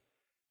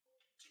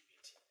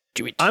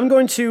 Do it. I'm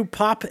going to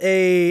pop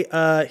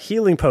a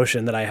healing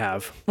potion that I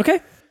have Okay.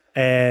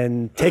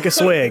 and take a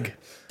swig.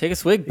 Take a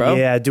swig, bro.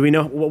 Yeah. Do we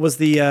know what was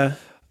the?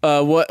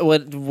 What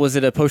was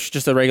it? A potion?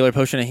 Just a regular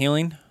potion of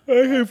healing? I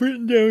have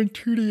written down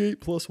 2d8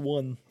 plus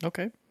 1.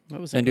 Okay.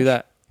 That was And do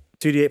that.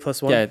 2d8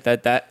 plus 1? Yeah,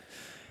 that.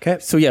 Okay.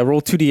 So yeah,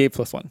 roll 2d8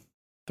 plus 1.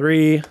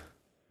 3,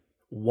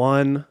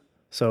 1.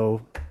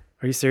 So,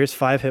 are you serious?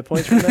 5 hit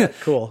points from that?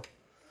 Cool.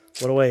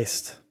 What a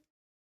waste.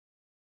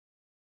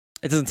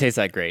 It doesn't taste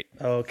that great.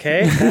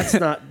 Okay. That's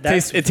not.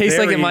 It tastes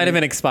like it might have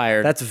been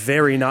expired. That's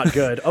very not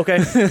good. Okay.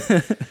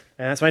 And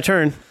that's my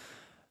turn.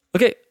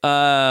 Okay.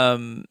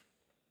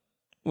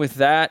 With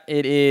that,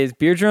 it is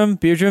Beardrum.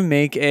 Beardrum,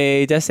 make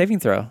a death saving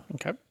throw.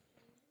 Okay.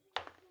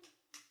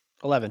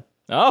 11.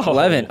 Oh,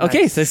 11.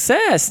 Okay,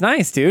 success.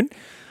 Nice, dude.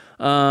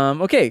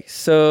 Okay,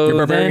 so Your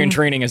barbarian then,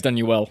 training has done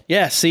you well.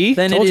 Yeah, see?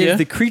 then it Told is ya.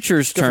 the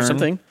creature's Go for turn.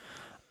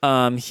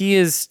 something. He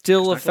is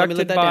still Let me affected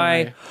let that down, by.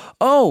 Ray.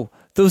 Oh,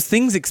 those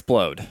things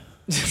explode.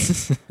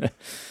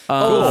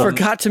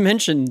 Forgot to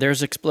mention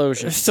there's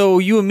explosions. So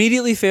you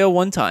immediately fail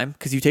one time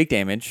because you take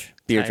damage,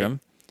 Beardrum.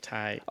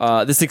 Tight.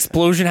 This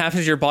explosion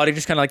happens. Your body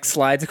just kind of like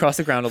slides across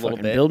the ground a little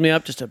Fucking bit. build me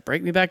up just to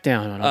break me back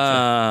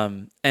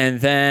down.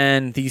 And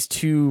then these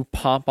two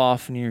pop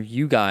off near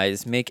you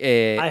guys. Make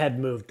a. I had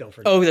moved, don't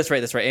forget. Oh, that's right.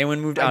 That's right. Anyone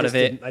moved out of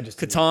it. I just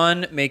didn't.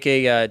 Catan, make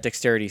a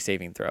dexterity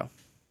saving throw.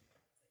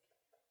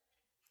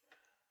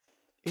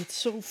 It's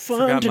so fun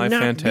Forgot to my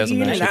not phantasm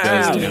be actually alive.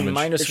 does damage.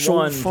 Minus It's so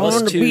 1 fun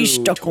plus to 2. be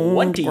stuck on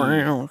the 20.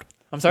 ground.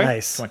 I'm sorry.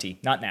 Nice. 20,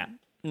 not nat.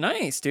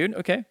 Nice, dude.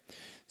 Okay.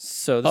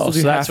 So this Oh, will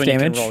do so half that's when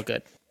damage. you can roll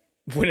good.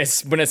 When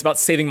it's about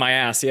saving my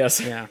ass, yes.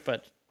 Yeah,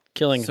 but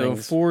killing So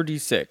things.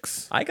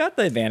 4d6. I got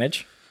the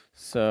advantage.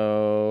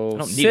 So I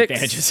don't need 6,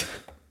 advantages.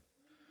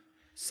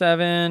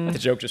 7. The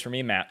joke just for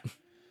me, Matt.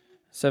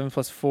 7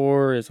 plus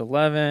 4 is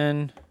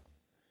 11.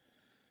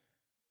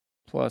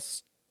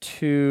 Plus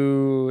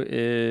 2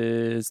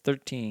 is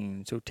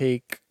 13. So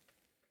take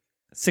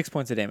 6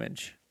 points of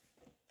damage.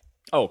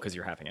 Oh, because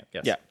you're having it.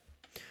 Yes. Yeah.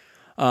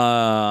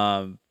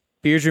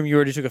 Beardrum, you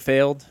already took a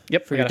failed.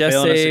 Yep, for I your got a death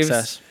fail and a saves.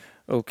 success.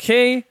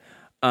 Okay.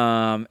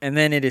 And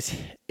then it is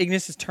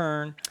Ignis's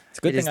turn. It's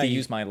a good It is thing I the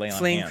use my lay on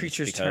flame hands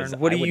creature's because turn.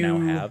 What I do would you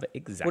now have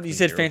exactly What you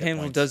said? 0 hit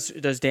Phantasm points.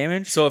 does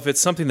damage. So if it's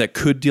something that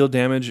could deal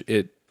damage,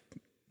 it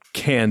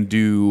can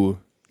do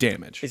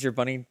damage. Is your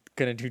bunny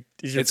gonna do?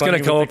 Is your It's going to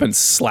bunny come with up and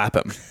slap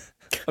him.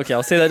 Okay,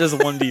 I'll say that does a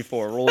 1d4.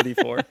 Roll a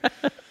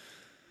d4.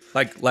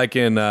 Like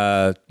in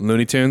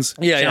Looney Tunes.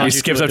 Yeah, yeah. He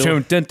skips up to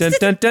him. Dun, dun,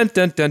 dun, dun,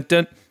 dun, dun,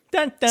 dun.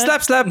 Dun, dun.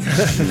 Slap, slap.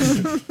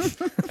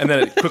 And then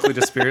it quickly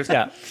disappears.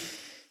 Yeah.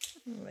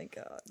 Oh my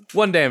god.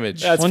 1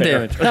 damage. That's One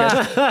fair. damage.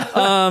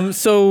 Okay.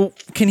 So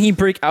can he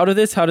break out of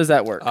this? How does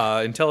that work?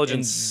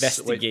 Intelligence. Wait,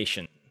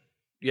 Investigation.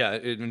 yeah,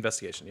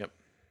 investigation. Yep.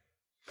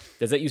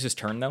 Does that use his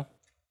turn, though?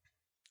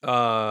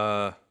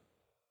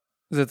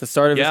 Is it the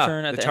start of his Yeah,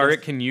 turn? At the the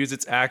target can use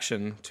its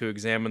action to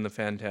examine the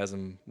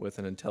phantasm with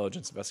an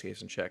intelligence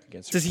investigation check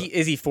against. Does he?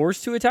 Is he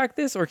forced to attack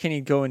this, or can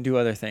he go and do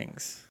other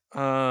things?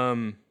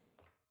 No,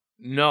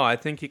 I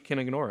think he can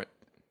ignore it.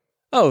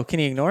 Oh, can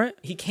he ignore it?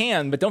 He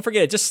can, but don't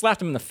forget, it just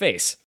slapped him in the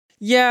face.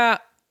 Yeah,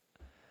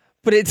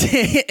 but it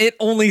it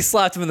only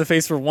slapped him in the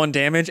face for 1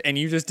 damage, and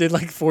you just did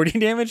like 40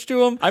 damage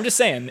to him. I'm just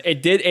saying,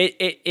 it did.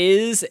 It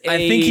is. I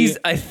think he's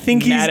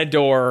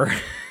Matador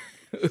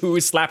who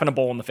is slapping a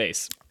bull in the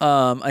face.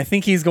 I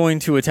think he's going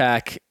to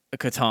attack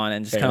Catan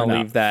and just Fair kind of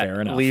enough,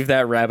 fair enough. leave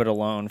that rabbit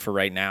alone for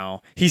right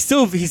now. He's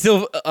still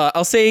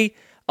I'll say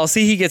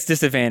he gets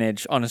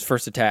disadvantage on his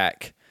first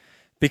attack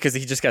because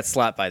he just got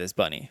slapped by this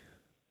bunny.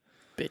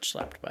 Bitch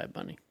slapped by a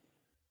bunny.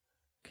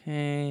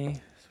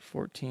 Okay, so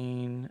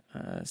 14,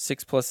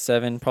 6 plus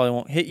 7 probably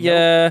won't hit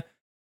ya.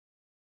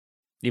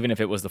 Even if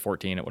it was the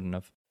 14, it wouldn't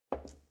have.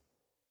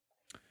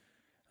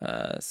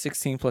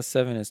 16 plus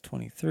 7 is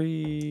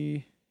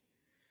 23.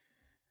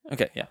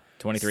 Okay, yeah.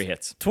 23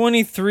 hits.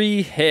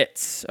 23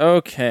 hits.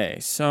 Okay,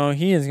 so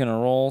he is gonna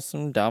roll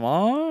some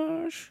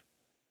damage.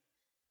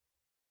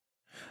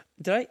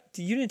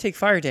 You didn't take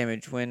fire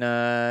damage when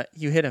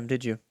you hit him,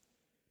 did you?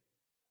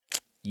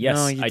 Yes,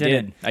 No, you I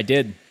didn't. did. I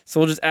did. So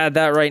we'll just add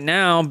that right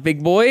now,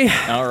 big boy.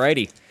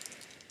 Alrighty.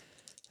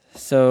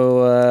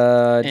 So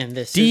And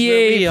this is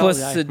where we D8 all plus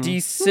die. a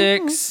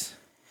D6.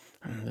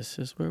 And this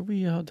is where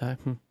we all die.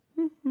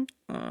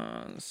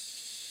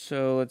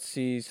 So let's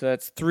see. So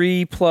that's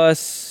 3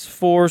 plus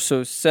 4,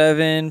 so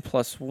 7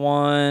 plus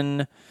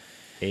 1,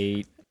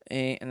 8.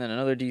 8, and then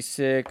another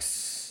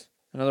D6,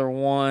 another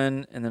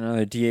 1, and then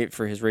another D8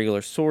 for his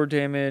regular sword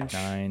damage,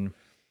 9.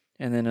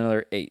 and then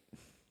another 8.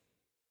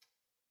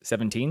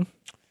 17.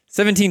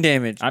 17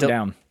 damage. I'm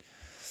down.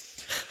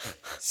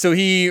 So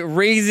he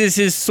raises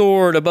his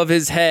sword above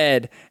his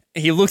head.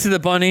 He looks at the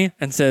bunny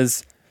and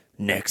says,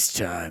 "Next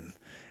time."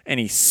 And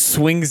he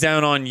swings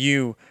down on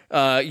you.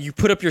 You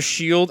put up your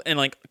shield and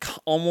like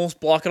almost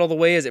block it all the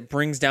way as it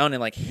brings down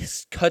and like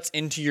cuts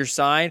into your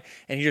side.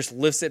 And he just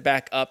lifts it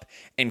back up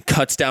and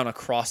cuts down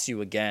across you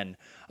again.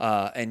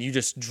 And you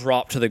just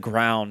drop to the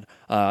ground,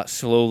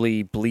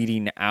 slowly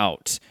bleeding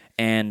out.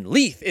 And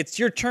Leith, it's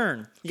your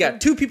turn. You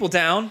got 2 people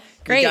down.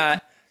 Great. You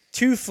got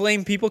 2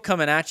 flame people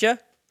coming at you.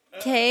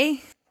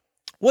 Okay.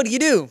 What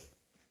do?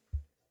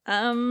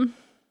 I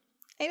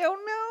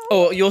don't know.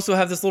 Oh, you also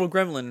have this little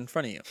gremlin in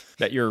front of you.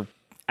 That you're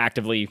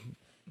actively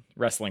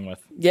wrestling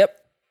with. Yep.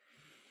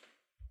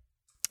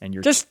 And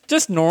you're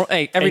Just normal,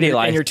 hey, everyday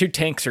life. And your 2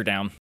 tanks are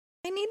down.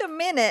 I need a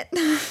minute.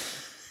 I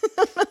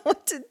don't know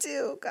what to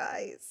do,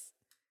 guys.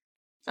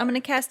 I'm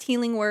going to cast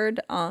Healing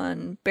Word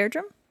on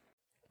Beardrum.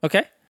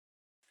 Okay.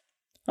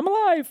 I'm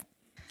alive.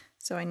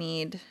 So I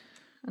need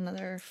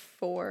another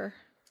 4.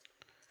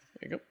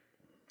 There you go.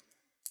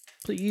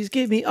 Please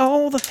give me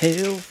all the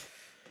health.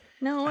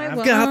 No, I I've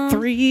won't. got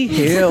 3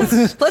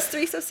 health. Plus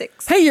 3, so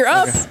 6. Hey, you're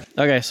up.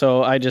 Okay,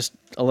 so I just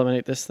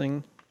eliminate this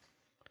thing.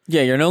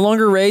 Yeah, you're no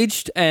longer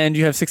raged, and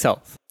you have 6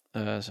 health.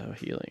 So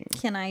healing.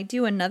 Can I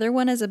do another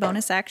one as a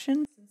bonus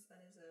action?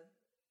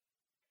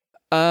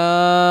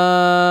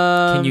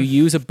 Can you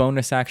use a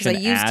bonus action I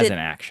used as it- an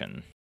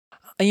action?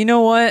 You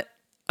know what?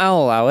 I'll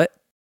allow it.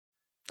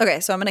 Okay,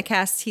 so I'm going to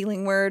cast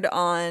Healing Word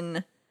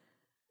on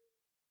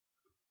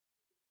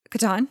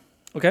Catan.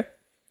 Okay.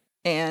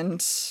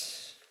 And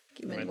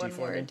give me Want one D4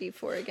 more again?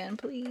 D4 again,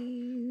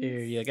 please. Here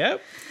you go.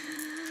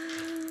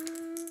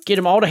 Get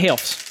him all the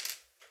healths.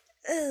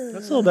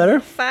 That's a little better.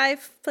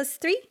 5 plus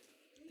 3?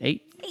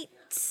 8. 8.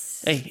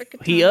 Hey, For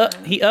he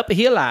Catan. up,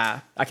 he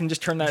alive. I can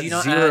just turn that Do you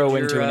not 0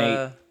 add into your,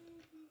 an 8.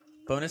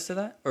 bonus to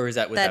that? Or is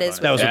that with That that is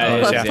bonus? That was a Yeah,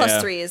 bonus, plus, yeah.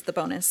 plus 3 is the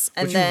bonus.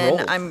 And What'd you then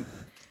roll? I'm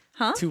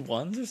 2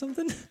 1s or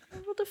something? I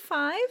rolled a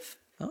 5.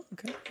 Oh,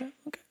 okay.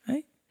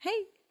 Hey.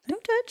 Hey,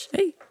 don't touch.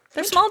 Hey.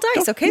 They're small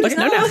dice, okay? There's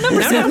No, not a lot of no,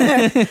 numbers no, down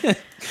there.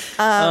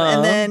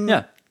 And then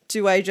yeah.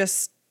 do I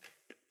just...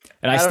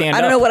 And I stand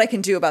I don't know up what I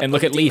can do about and the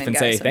look at Leaf demon and guy,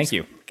 say, so I'm thank just-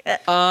 you.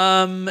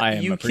 I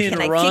am you appreciative.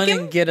 can Can I run kick him?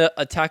 and get an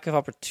attack of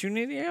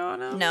opportunity on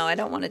him. No, I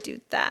don't want to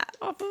do that.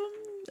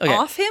 Okay.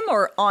 Off him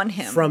or on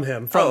him? From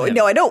him. Oh,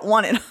 no, I don't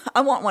want it. I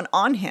want one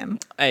on him.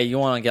 Hey, you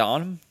want to get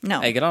on him? No.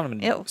 Hey, get on him.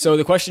 And Ew. So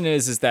the question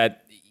is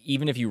that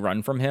even if you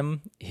run from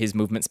him, his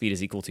movement speed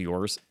is equal to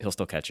yours. He'll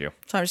still catch you.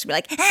 So I'm just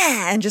gonna be like,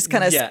 and just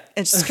kind of, Yeah.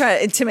 and just try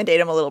to intimidate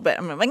him a little bit.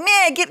 I'm like,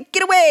 nah,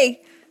 get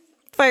away,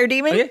 fire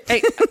demon. Okay.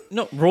 Hey,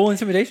 no, roll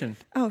intimidation.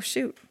 Oh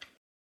shoot,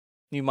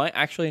 You might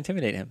actually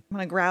intimidate him. I'm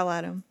gonna growl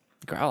at him.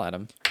 Growl at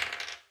him.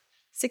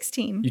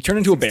 16. You turn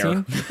into a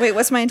bear. Wait,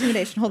 what's my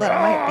intimidation? Hold on.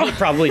 I might...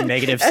 Probably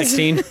negative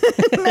 16.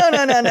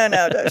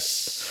 No.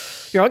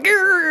 Shh. You're like,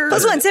 "Grr."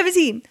 Plus 1,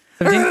 17.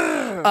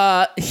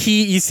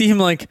 You see him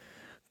like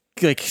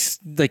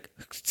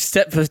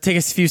step, take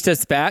a few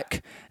steps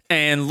back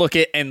and look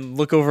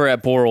over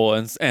at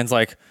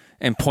Boral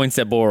and points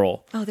at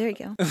Boral. Oh, there you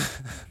go.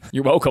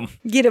 You're welcome.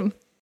 Get him.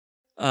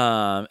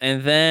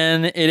 And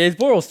then it is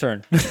Boral's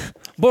turn.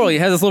 Boral, you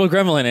have this little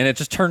gremlin and it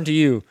just turned to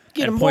you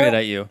and him, pointed Boral.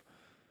 at you.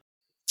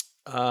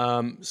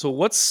 So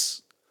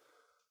what's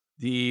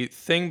The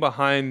thing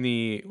behind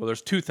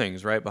there's two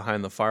things, right?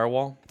 Behind the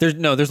firewall. There's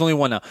only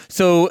one now.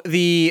 So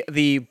the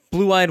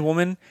blue-eyed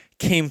woman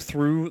came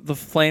through the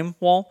flame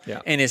wall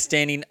and is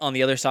standing on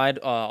the other side,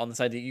 on the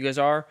side that you guys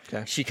are.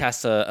 Okay. She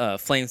casts a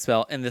flame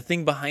spell, and the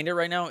thing behind it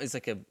right now is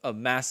like a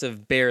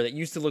massive bear that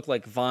used to look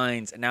like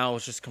vines, and now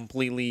it's just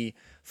completely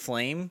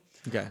flame.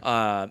 Okay.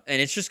 And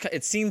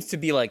it seems to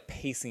be like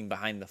pacing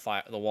behind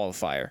the wall of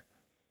fire.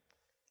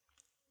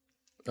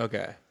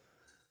 Okay.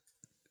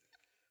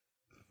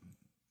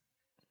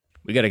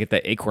 We got to get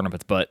that acorn up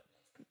its butt.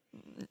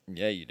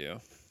 Yeah, you do.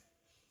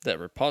 That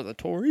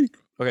repository.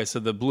 Okay, so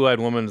the blue-eyed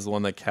woman is the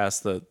one that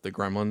cast the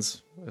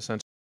gremlins,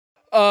 essentially.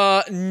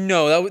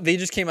 No, they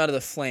just came out of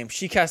the flame.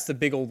 She cast the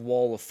big old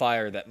wall of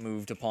fire that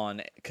moved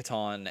upon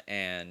Catan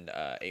and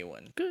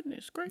Awen.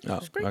 Goodness gracious,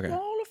 Oh, okay.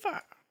 wall of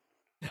fire.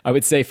 I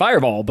would say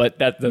fireball, but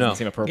that doesn't No.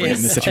 seem appropriate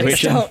in this Yes,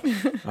 situation. don't.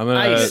 I'm gonna.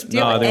 Ice. Do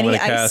you have I'm any gonna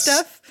ice cast.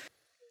 stuff?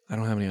 I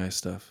don't have any ice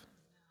stuff.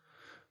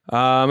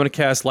 I'm gonna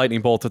cast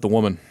lightning bolt at the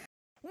woman.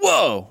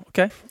 Whoa.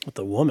 Okay. With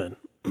the woman.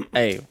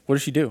 Hey, what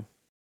does she do?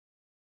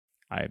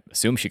 I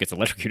assume she gets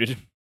electrocuted.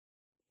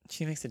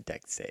 She makes a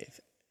dex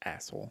save,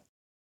 asshole.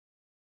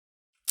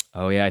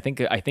 Oh yeah, I think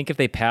if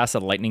they pass a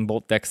lightning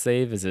bolt dex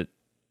save, is it?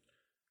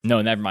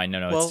 No, never mind. No,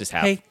 Well, it's just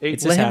half. hey,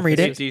 it's let just him half. read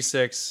it.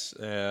 8d6.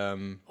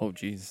 Oh,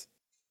 jeez.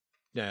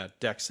 Yeah,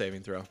 dex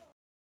saving throw.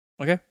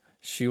 Okay.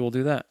 She will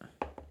do that.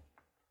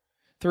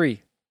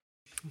 3.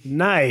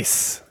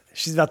 Nice.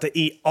 She's about to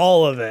eat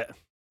all of it.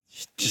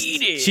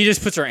 She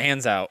just puts her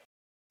hands out.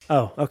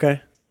 Oh,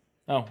 okay.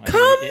 Oh,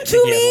 I think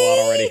he has a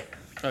lot already.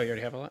 Oh, you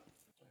already have a lot?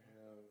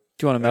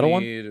 Do you want a metal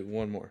one? Need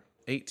one more.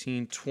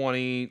 18,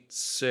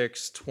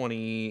 26,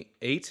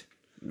 28.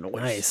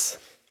 Nice.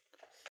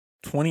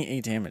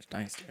 28 damage.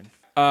 Nice, dude.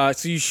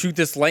 So you shoot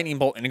this lightning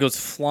bolt and it goes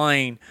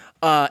flying.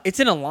 It's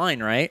in a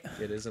line, right?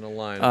 It is in a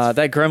line.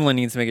 That gremlin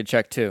needs to make a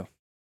check too.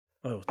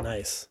 Oh,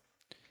 nice.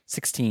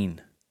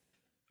 16.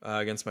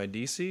 Against my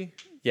DC?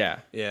 Yeah.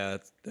 Yeah,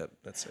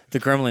 that's it. The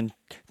gremlin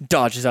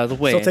dodges out of the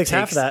way. Still and takes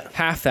half of that.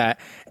 Half that,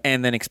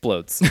 and then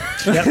explodes.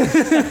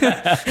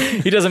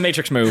 He does a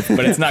matrix move,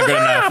 but it's not good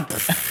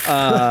enough.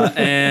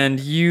 And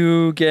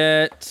you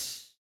get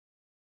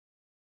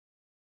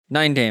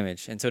 9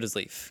 damage, and so does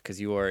Leaf,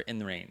 because you are in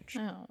the range.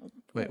 Oh.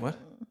 Wait, what?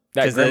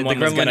 That 'Cause the gremlin is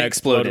gremlin going to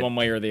explode exploded. one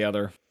way or the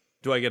other.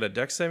 Do I get a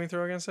dex saving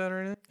throw against that or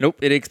anything? Nope,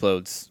 it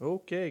explodes.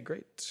 Okay,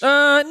 great.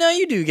 No,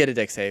 you do get a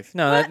dex save.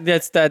 No,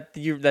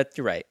 you're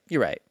right.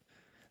 You're right.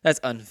 That's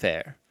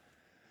unfair.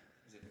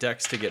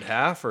 Dex to get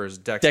half, or is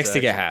dex Dex to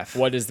get half.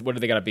 What do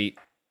they got to beat?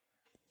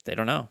 They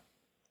don't know.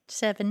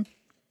 7.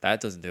 That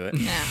doesn't do it.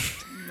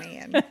 Oh,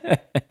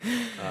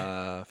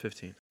 man.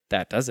 15.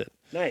 That does it.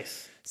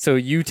 Nice. So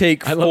you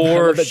take 4. I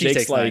love that She Jake's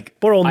takes 9. like,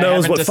 Boral I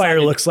knows haven't what fire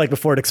decided- looks like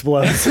before it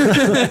explodes.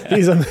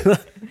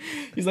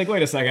 He's like,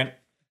 wait a second.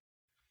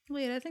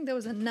 Wait, I think that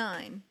was a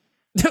 9.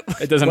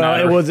 It doesn't well,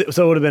 matter. it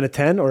would have been a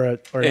 10 or an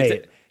 8.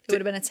 It would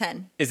have been a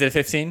 10. Is it a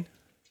 15?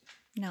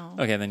 No.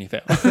 Okay, then you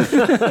fail.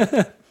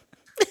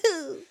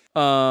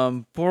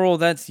 Boral,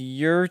 that's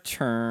your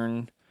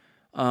turn.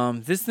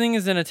 This thing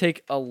is gonna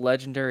take a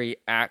legendary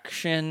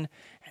action,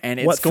 and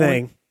it's What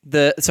going. thing?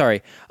 The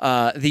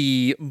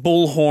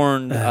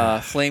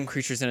bullhorn flame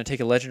creature is gonna take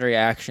a legendary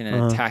action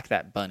and attack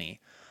that bunny.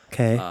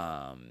 Okay.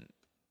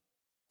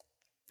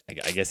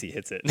 I guess he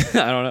hits it.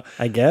 I don't know.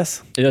 I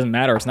guess. It doesn't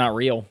matter. It's not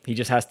real. He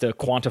just has to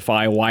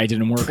quantify why it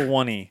didn't work.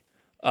 20.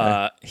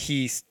 Can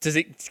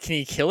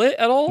he kill it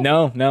at all?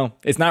 No,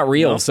 it's not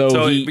real.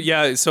 So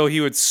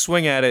he would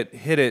swing at it,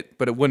 hit it,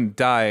 but it wouldn't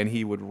die, and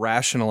he would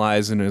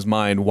rationalize in his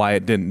mind why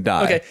it didn't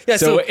die. Okay. Yeah.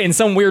 so in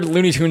some weird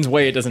Looney Tunes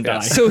way, it doesn't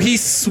die. So he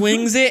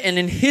swings it, and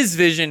in his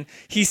vision,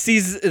 he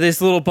sees this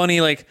little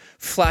bunny like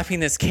flapping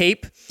this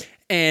cape,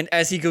 and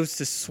as he goes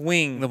to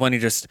swing, the bunny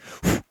just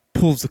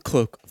pulls the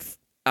cloak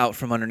out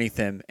from underneath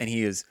him, and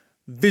he is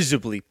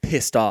visibly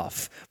pissed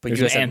off, but There's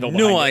you guys an have anvil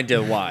no behind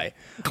idea why.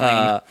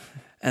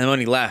 And the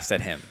bunny laughs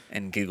at him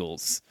and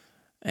giggles,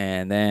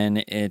 and then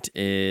it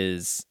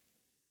is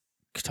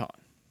Catan.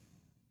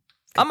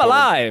 I'm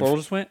alive. Boral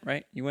just went,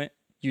 right? You went.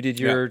 You did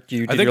your.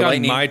 You did I think your on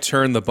lightning. my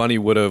turn, the bunny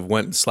would have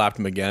went and slapped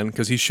him again,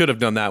 because he should have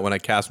done that when I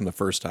cast him the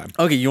first time.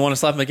 Okay, you want to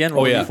slap him again?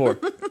 Roll yeah.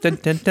 D4. Dun,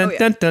 dun, dun,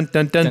 dun, dun,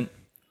 dun, dun.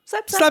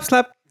 Slap, Slap,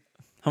 slap.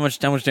 How much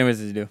damage did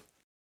he do?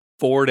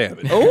 4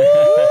 damage.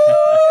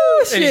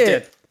 Oh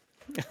shit!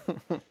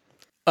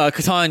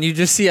 Catan, you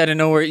just see out of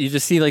nowhere. You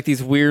just see like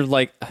these weird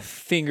like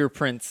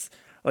fingerprints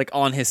like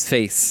on his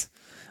face,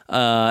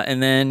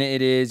 and then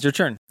it is your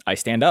turn. I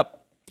stand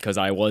up because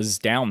I was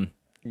down.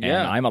 And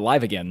Yeah. I'm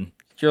alive again.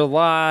 You're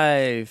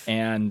alive.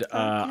 And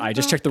I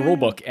just checked the rule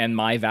book, and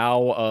my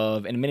vow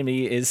of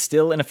anonymity is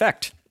still in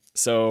effect.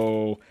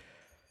 So,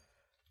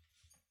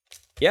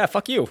 yeah,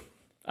 fuck you.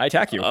 I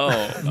attack you.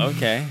 Oh,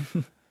 okay.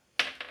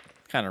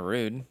 Kind of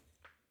rude.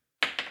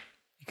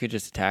 You could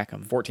just attack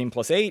him. 14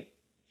 plus 8,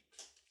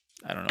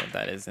 I don't know what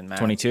that is in math.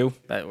 22,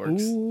 That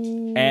works.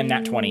 and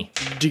nat 20.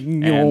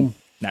 Ding. And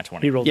nat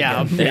 20. He rolled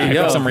Yeah, again. there you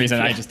go. for some reason,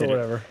 I just did it.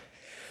 Whatever.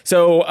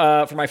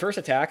 So for my first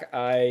attack,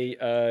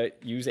 I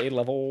use a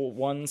level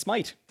 1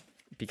 smite.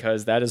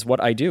 because that is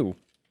what I do.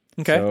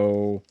 Okay.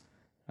 So,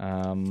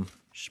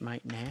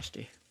 Smite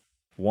nasty.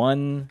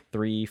 1,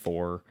 3,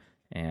 4,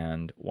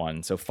 and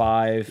 1. So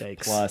 5 Yikes.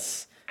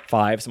 plus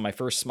 5. So my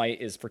first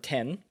smite is for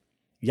 10.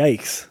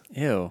 Yikes.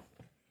 Ew.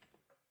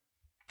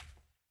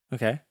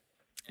 Okay.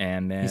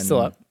 And then He's still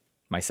up.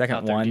 my Out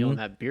second there dealing one.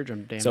 that beer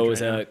drum damage. So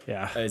is right a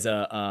now. is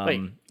a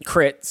Wait.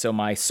 crit. So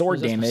my sword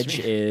What is that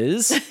supposed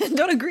damage to is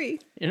Don't agree.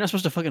 You're not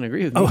supposed to fucking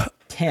agree with me.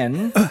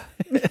 10.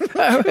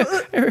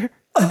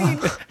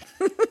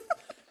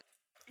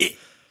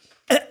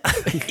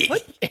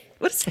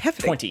 What is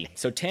happening? 20.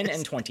 So 10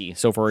 and 20.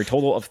 So for a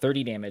total of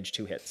 30 damage,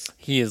 2 hits.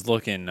 He is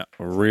looking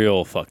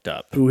real fucked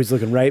up. Ooh, he's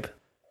looking ripe.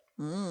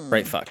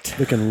 Right fucked.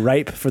 Looking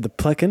ripe for the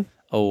plucking.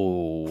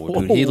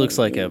 Oh, dude, he looks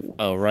like a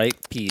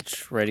ripe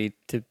peach ready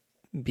to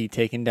be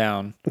taken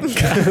down.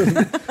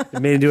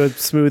 Made into a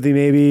smoothie,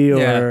 maybe,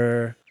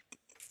 or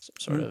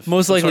Sort of.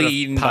 Most likely sort of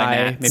eaten pie, by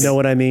gnats. maybe, know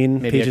what I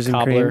mean? maybe Peaches a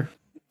and cream. cobbler.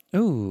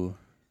 Ooh,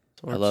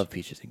 I love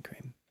peaches and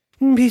cream.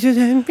 Peaches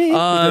and cream.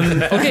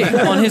 Okay,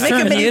 on his Make a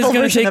turn, he is medieval going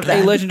to version take of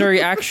that. a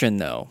legendary action,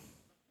 though.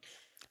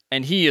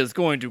 And he is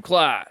going to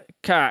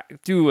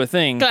do a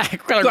thing.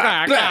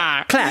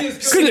 Clap.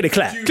 Clickety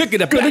clap.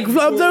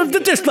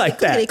 Just like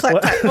that.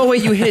 Clap, clap. Oh,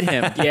 wait, you hit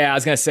him. Yeah, I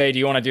was going to say, do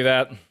you want to do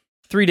that?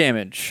 3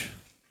 damage.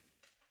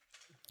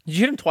 Did you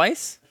hit him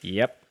twice?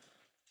 Yep.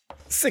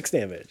 6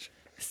 damage.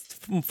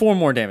 4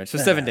 more damage, so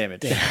 7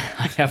 damage.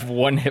 I have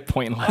 1 hit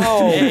point left.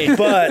 Oh,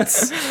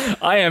 but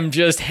I am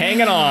just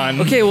hanging on.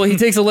 Okay, well, he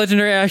takes a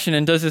legendary action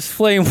and does his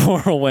flame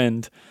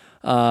whirlwind.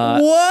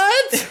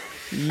 what?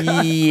 Yeah.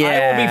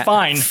 I will be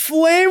fine.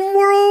 Flame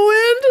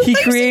whirlwind? He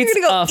thought you were creates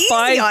gonna go a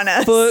easy on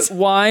us. 5-foot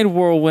wide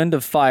whirlwind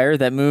of fire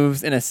that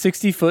moves in a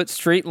 60-foot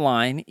straight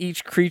line.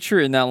 Each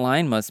creature in that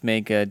line must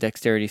make a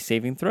dexterity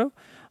saving throw.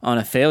 On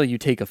a fail, you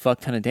take a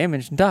fuck ton of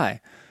damage and die.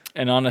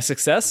 And on a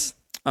success,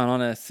 And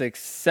on a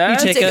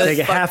success, You take Take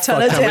a fuck half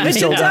ton fuck of ton, but you damage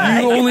still and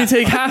die. you only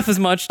take half as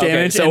much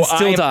damage and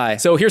still die.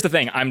 So here's the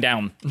thing. I'm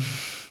down.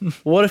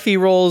 What if he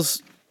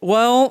rolls?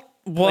 Well,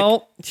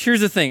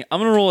 here's the thing. I'm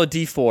going to roll a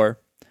d4,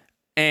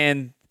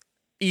 and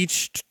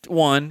each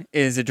one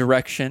is a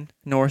direction,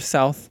 north,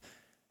 south,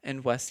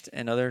 and west,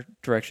 and other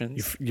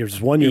directions. There's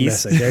one you're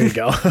East. missing. There you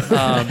go.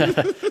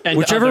 And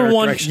Whichever other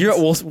one,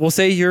 directions? we'll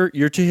say you're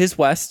to his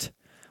west.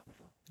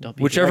 Don't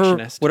be Whichever,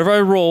 directionist. whatever I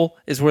roll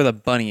is where the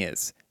bunny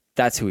is.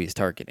 That's who he's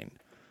targeting.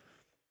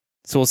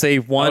 So we'll say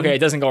 1. Okay, it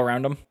doesn't go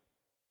around him.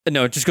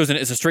 No, it just goes in.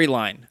 It's a straight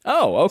line.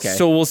 Oh, okay.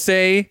 So we'll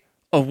say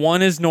a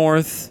 1 is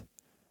north,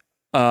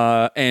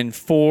 and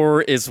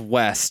 4 is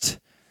west.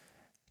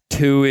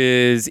 2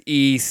 is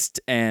east,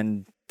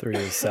 and 3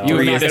 is south. You-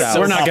 We're not Three is gonna- south.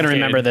 we're not going to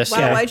remember this. Wow,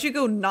 Yeah. why'd you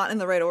go not in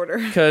the right order?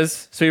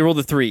 so you rolled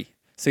a 3.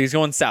 So he's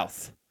going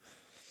south.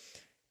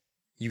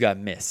 You got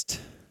missed.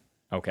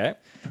 okay.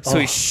 So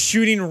he's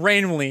shooting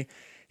randomly.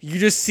 You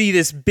just see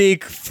this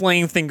big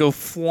flame thing go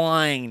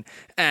flying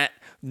at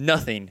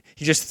nothing.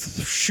 He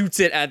just shoots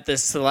it at the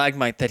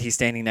stalagmite that he's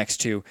standing next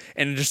to,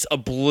 and it just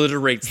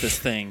obliterates this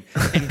thing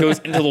and goes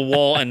into the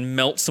wall and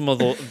melts some of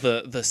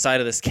the side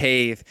of this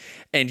cave.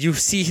 And you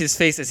see his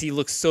face as he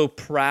looks so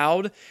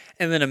proud,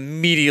 and then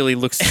immediately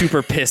looks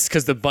super pissed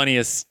because the bunny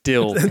is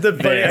still the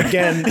bunny there.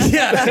 again.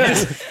 Yeah,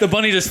 the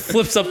bunny just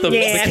flips up the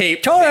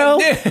cape. Toro.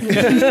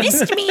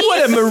 Missed me.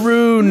 What a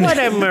maroon. What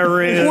a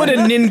maroon. What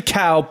a nin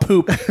cow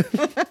poop.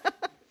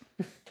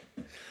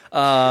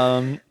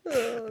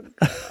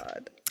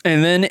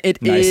 And then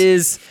it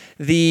is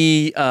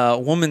the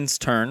woman's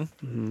turn,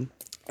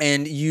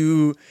 and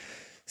you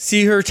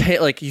see her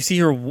take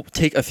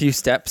a few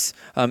steps.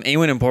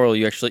 Awen and Boral,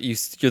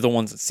 you're the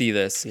ones that see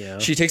this. Yeah.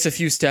 She takes a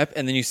few steps,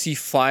 and then you see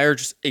fire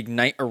just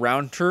ignite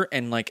around her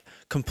and like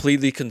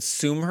completely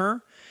consume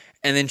her,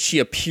 and then she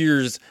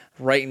appears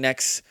right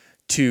next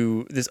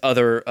to this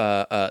other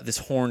this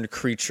horned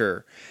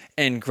creature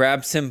and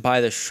grabs him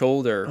by the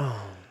shoulder.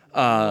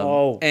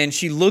 And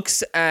she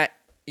looks at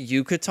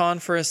Yucatan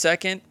for a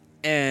second,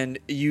 and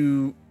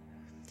you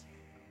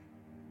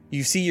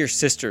see your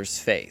sister's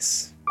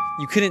face.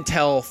 You couldn't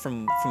tell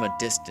from a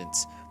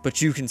distance,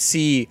 but you can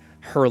see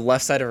her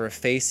left side of her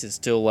face is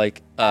still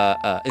like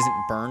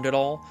isn't burned at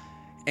all,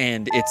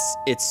 and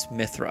it's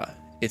Mithra.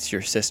 It's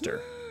your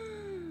sister.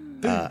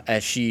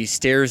 As she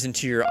stares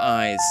into your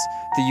eyes,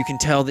 that you can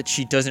tell that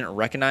she doesn't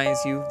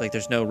recognize you. Like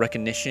there's no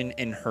recognition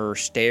in her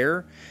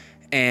stare,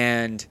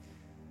 and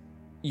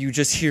you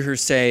just hear her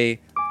say,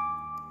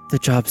 "The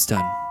job's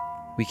done.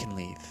 We can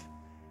leave."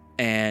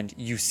 And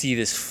you see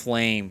this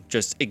flame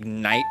just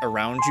ignite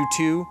around you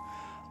two,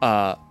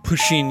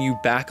 pushing you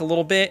back a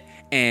little bit,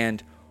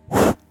 and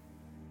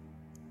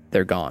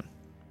they're gone.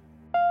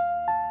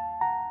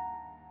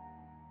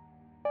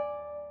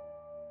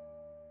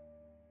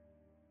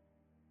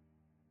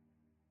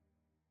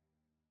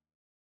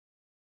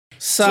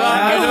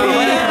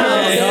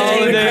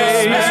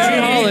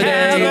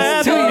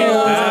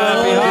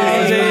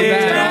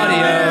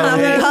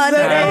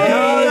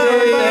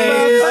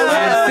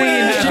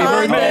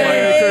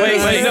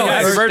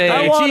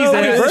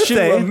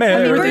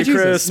 Merry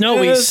Christmas. No,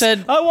 we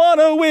said I want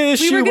to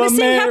wish We were going to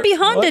sing Happy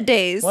Honda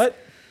Days. What?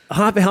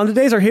 Happy Honda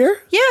days are here?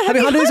 Yeah, Happy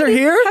Honda days are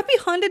here? Happy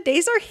Honda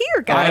days are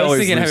here, guys. I was always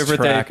thinking lose happy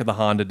birthday. track of the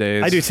Honda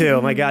days. I do too.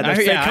 Oh my God.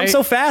 They come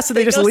so fast and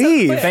they just go so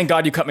leave. quick. Thank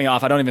God you cut me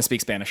off. I don't even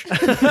speak Spanish.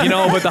 You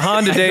know, but the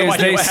Honda days, idea they what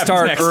happens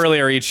start next.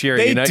 earlier each year.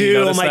 They you know, do. You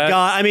Oh notice my that?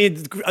 God. I mean,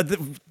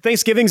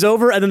 Thanksgiving's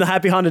over and then the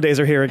Happy Honda days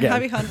are here again.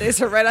 Happy Honda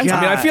days are right on God.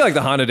 top. I mean, I feel like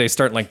the Honda days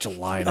start in like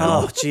July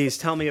now. Oh, geez.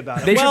 Tell me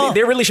about it.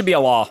 There really should be a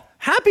law.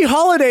 Happy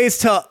holidays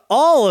to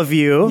all of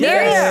you.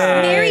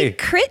 Merry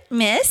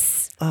Christmas.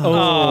 I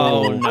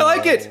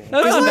like it.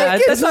 That's not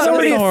bad. That's not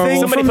Somebody horrible. think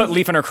Somebody from- put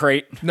leaf in her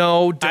crate.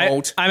 No,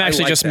 don't. I'm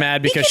actually I like just that.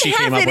 mad because You she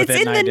can came have up with It's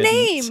it in and I the didn't.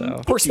 name. So.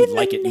 Of course It's you'd in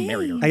like the it and name.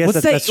 marry her. I guess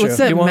that's true. What's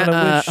that? You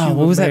wanna wish you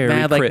What was a that Merry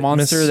mad like Christmas?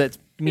 monster that's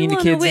mean to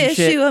We kids wanna and wish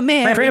shit? you a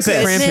Merry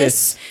Krampus.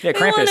 Christmas. Yeah, We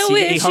Krampus. wanna He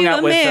wish hung you out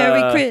a with,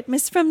 Merry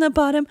Christmas from the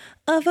bottom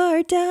of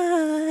our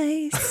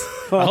dice.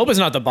 I hope it's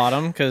not the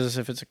bottom because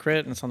if it's a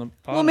crit and it's on the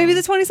bottom. Well, maybe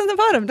the 20's on the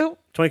bottom. Don't.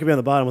 20 could be on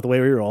the bottom with the way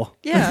we roll.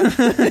 Yeah.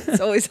 It's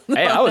always on the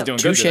Hey, bottom. I was doing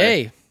good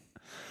today. touche.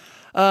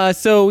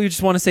 So we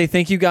just want to say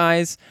thank you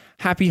guys.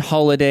 Happy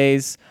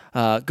holidays.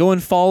 Go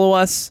and follow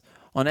us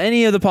on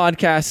any of the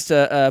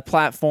podcast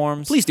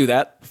platforms. Please do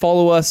that.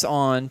 Follow us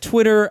on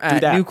Twitter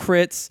at that. New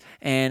Crits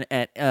and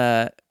at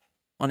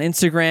on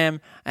Instagram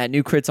at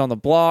New Crits on the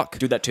Block.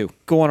 Do that too.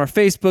 Go on our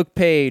Facebook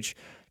page.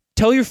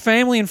 Tell your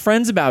family and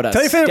friends about us.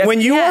 Tell your family, when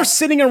you Yeah. are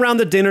sitting around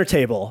the dinner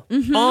table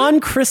on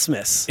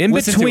Christmas, In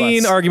Listen to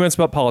between us. arguments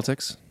about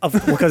politics.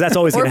 because that's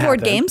always Or going to happen.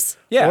 board games.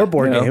 Yeah. Or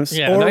board You know, games.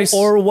 yeah, or nice.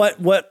 or what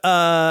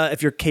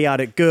if you're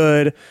chaotic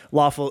good,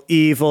 lawful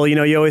evil,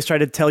 you always try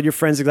to tell your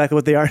friends exactly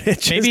what they are. It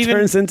just Maybe even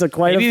turns into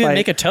quite maybe a even fight.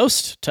 make a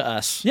toast to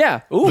us.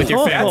 Yeah. Ooh, With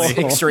your family. that's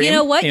extreme. You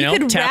know what? You know,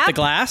 could tap wrap the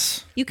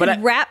glass. You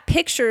could wrap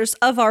pictures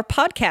of our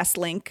podcast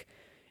link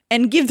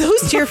and give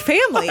those to your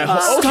family.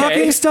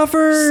 Stocking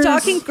stuffers.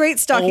 Great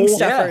stocking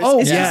stuffers. Oh,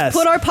 is yes. Just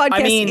put our podcast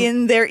I mean,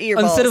 in their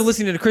earballs. Instead of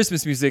listening to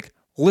Christmas music,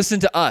 listen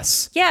to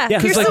us. Yeah. Yeah.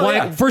 Here's Because some-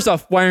 like, first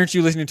off, why aren't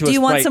you listening to us? do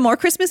you want right? some more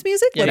Christmas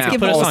music? Let's now. give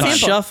Put them us a on little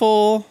sample.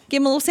 shuffle. Give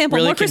them a little sample.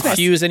 Really more Christmas.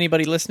 confuse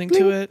anybody listening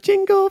to it.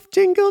 Jingle,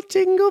 jingle,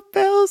 jingle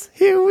bells.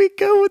 Here we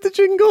go with the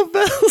jingle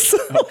bells.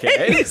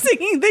 Okay. You're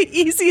singing the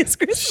easiest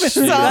Christmas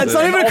song. That's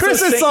not even a Also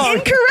Christmas song. And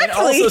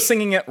Incorrectly. also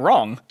singing it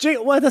wrong.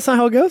 What? That's not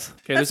how it goes?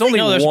 Okay, there's only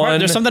No, there's one.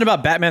 there's something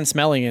about Batman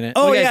smelling in it.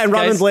 Oh, Okay, yeah, and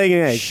Robin's guys, laying an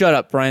egg. Shut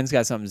up. Brian's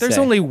got something to There's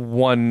say. only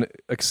one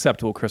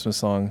acceptable Christmas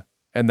song,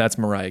 and that's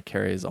Mariah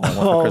Carey's "All I Want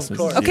Oh, for of Christmas."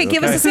 course. Is Okay, You,"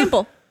 give us a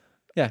sample.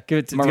 Yeah, give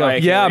it to Mariah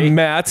go. Yeah, Carey.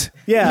 Matt.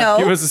 Yeah. No.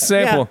 Give us a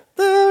sample.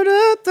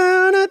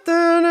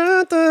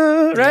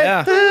 Right?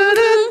 Yeah.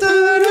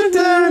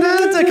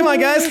 Come on,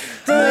 guys.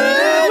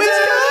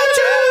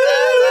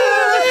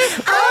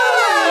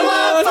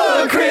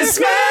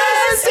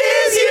 Christmas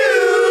is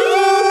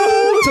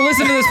you. To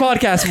listen to this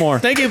podcast more.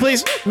 Thank you,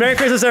 please. Merry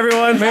Christmas,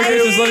 everyone. Merry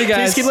Christmas. Love you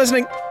guys. Please keep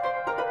listening.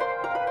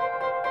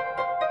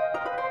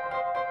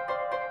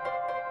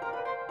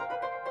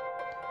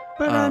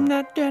 But I'm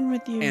not done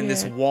with you. And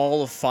this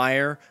wall of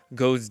fire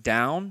goes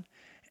down,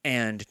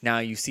 and now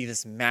you see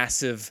this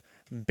massive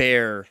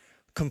bear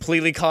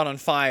completely caught on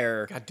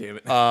fire. God damn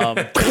it.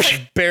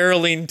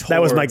 Barreling towards.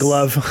 That was my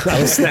glove.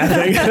 I was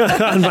snapping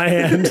on my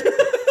hand.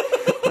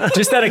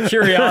 Just out of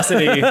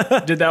curiosity,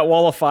 did that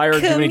wall of fire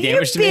do any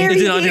damage to me? It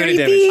did not do any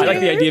damage. I like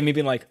the idea of me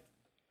being like,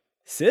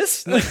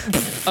 Sis?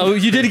 Oh,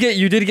 you did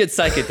get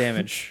psychic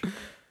damage.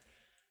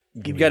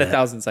 You got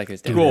 1,000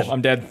 psychic damage. cool,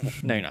 I'm dead.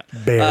 No, you're not.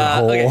 Bear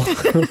hole.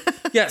 Okay.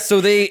 Yeah,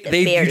 so they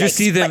bear you just likes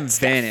see them butt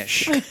stuff.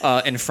 vanish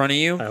in front of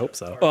you. I hope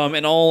so.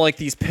 And all like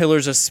these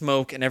pillars of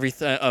smoke and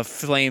everything of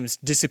flames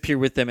disappear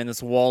with them, and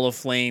this wall of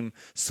flame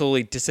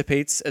slowly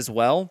dissipates as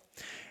well.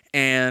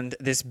 And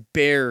this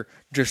bear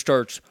just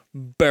starts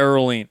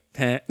barreling,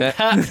 Barreling.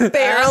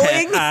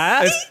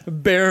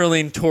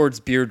 barreling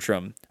towards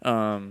Beardrum.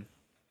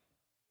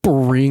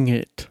 Bring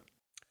it.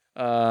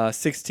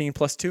 16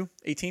 plus 2,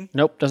 18.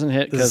 Nope, doesn't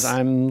hit because This-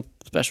 I'm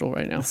special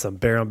right now. Some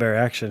bear on bear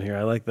action here.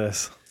 I like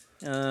this.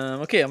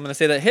 Okay, I'm gonna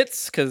say that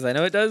hits because I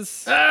know it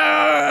does. 10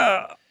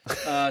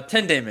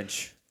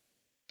 damage.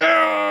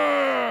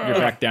 You're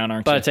back down,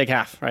 aren't But I you? take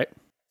half, right?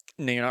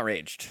 No, you're not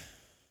raged.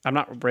 I'm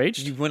not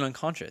raged. You went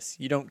unconscious.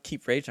 You don't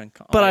keep rage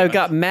unconscious. But I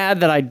got mad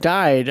that I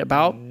died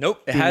about.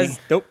 Nope. It has.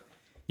 Nope.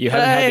 You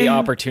haven't had the Hey.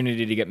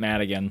 opportunity to get mad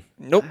again.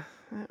 Nope.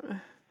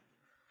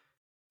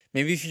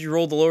 Maybe if you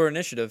roll the lower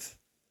initiative.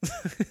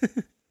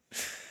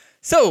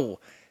 So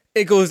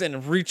it goes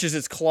and reaches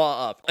its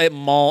claw up.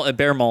 It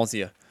bear mauls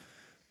you.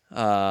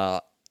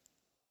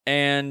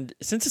 And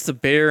since it's a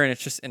bear and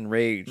it's just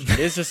enraged, it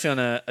is just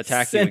gonna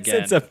attack you Since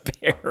again. it's a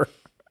bear.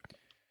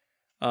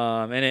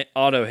 And it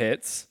auto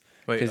hits.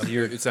 Wait, 'Cause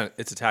you're- it's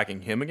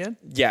attacking him again?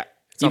 Yeah.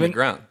 It's on the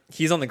ground.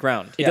 He's on the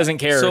ground. He doesn't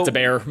care. So- It's a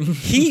bear.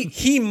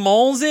 He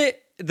mauls it.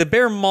 The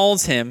bear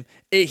mauls him.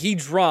 He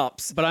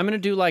drops. But I'm gonna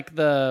do like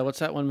what's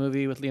that one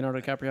movie with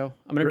Leonardo DiCaprio?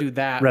 I'm gonna do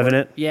that.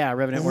 Revenant? Yeah,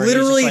 Revenant. where he's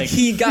just Literally, like,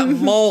 he got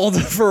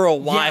mauled for a yeah,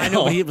 while. I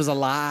know, but he was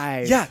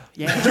alive. Yeah.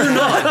 yeah. You're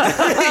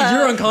not.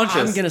 You're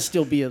unconscious. I'm gonna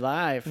still be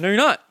alive. No, you're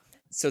not.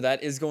 So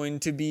that is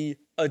going to be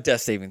a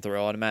death saving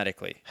throw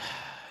automatically.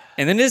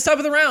 And then it's top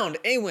of the round.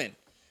 Awen,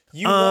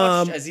 you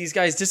watched as these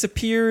guys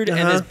disappeared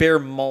and this bear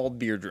mauled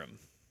Beardrum.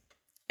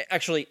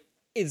 actually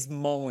is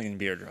mauling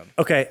Beardrum.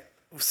 Okay,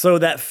 so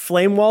that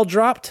flame wall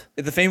dropped.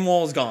 The fame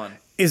wall is gone.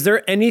 Is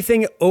there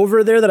anything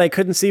over there that I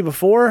couldn't see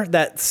before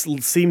that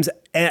seems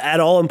at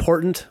all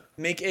important?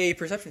 Make a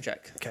perception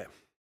check. Okay.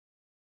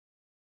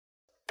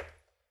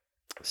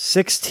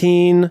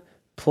 16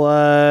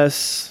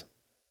 plus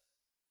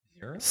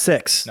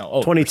 6.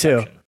 No,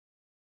 22.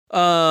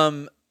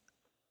 perception.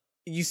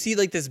 You see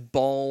like this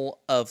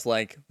ball of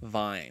like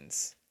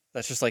vines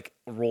that's just like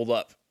rolled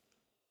up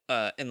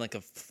in like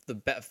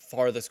the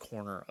farthest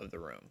corner of the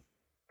room.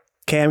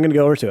 Okay, I'm going to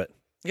go over to it.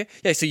 Okay.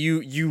 Yeah, so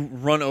you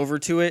run over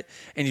to it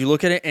and you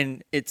look at it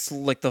and it's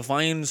like the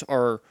vines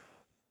are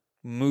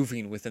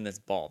moving within this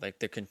ball. Like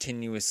they're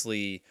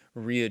continuously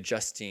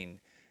readjusting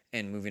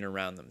and moving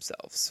around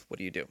themselves. What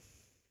do you do?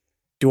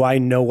 Do I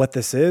know what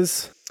this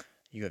is?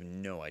 You have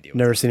no idea.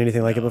 Never seen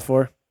anything like it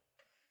before.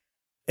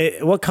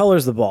 What color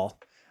is the ball?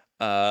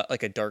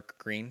 Like a dark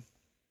green,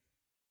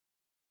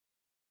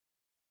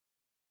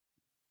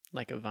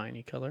 Like a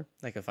viney color.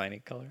 like a viney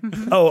color.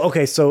 Oh,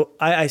 okay. So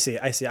I see.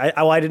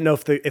 I didn't know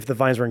if the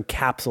vines were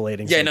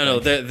encapsulating. Yeah, no,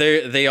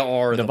 they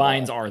are The the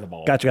vines ball. are the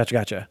ball.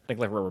 Gotcha. Think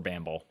like rubber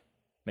band ball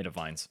made of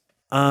vines.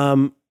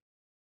 Don't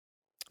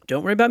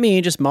worry about me.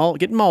 Just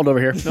getting mauled over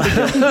here.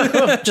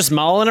 Just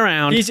mauling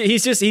around.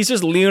 He's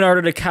just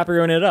Leonardo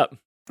DiCaprio it up.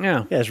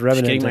 Yeah. Yeah, it's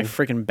rubbing Just getting it my into-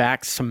 freaking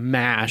back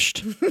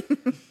smashed.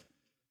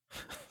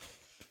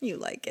 You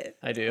like it.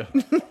 I do.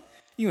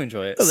 You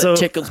enjoy it. So- That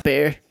tickles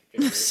bear.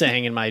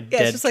 Sang in my Yeah,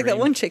 dead it's just like that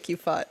one chick you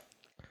fought.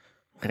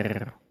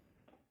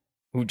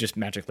 Who just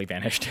magically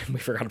vanished. We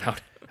forgot about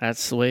it.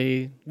 That's the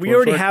way. We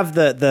already have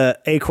the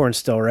acorn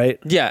still, right?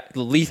 Yeah,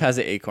 the leaf has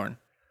an acorn.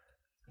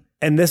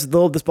 And this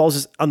ball's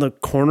just on the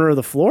corner of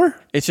the floor?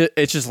 It's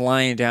just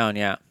lying down.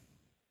 Yeah,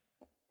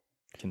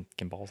 Can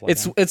balls like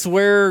that? it's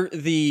where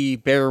the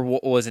bear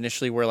was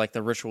initially, where like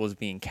the ritual was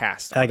being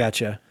cast. I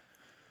gotcha.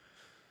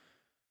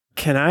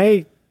 Can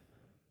I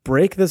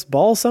break this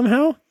ball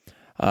somehow?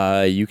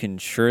 You can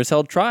sure as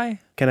hell try.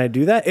 Can I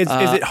do that? Is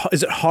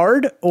it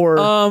hard or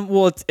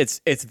Well,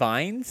 it's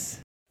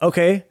vines.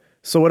 okay?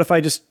 So what if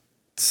I just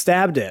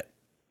stabbed it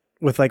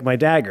with like my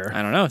dagger?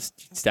 I don't know.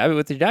 Stab it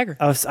with your dagger.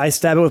 I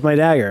stab it with my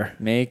dagger.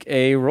 Make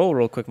a roll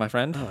real quick, my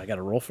friend. Oh, I got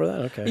to roll for that.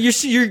 Okay.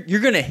 You're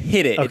gonna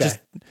hit it. It Okay. just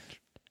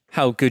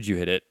how good you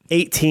hit it.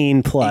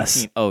 18 plus.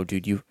 18. Oh,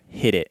 dude, you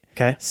hit it.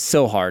 Okay.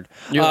 So hard.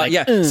 You're like,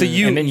 yeah. So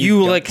you And then you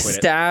don't like quit it.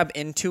 stab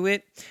into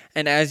it,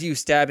 and as you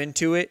stab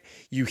into it,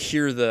 you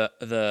hear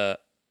the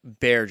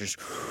bear just,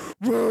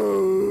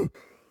 and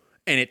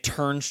it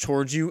turns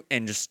towards you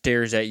and just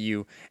stares at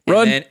you. And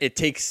Run. then it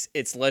takes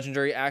its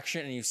legendary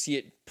action, and you see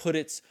it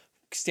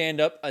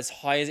stand up as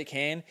high as it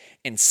can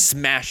and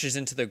smashes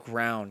into the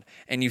ground.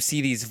 And you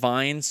see these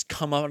vines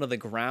come out of the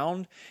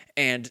ground,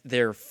 and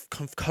they're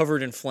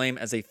covered in flame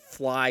as they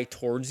fly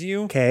towards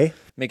you. Okay.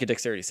 Make a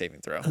dexterity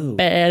saving throw.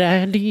 Bad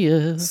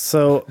ideas.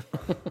 So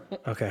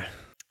okay.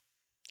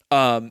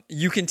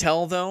 You can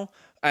tell though,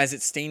 as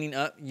it's staining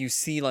up, you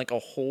see like a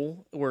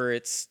hole where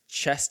its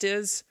chest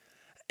is,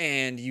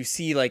 and you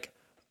see like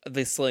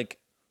this like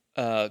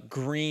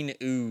green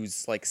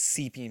ooze like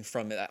seeping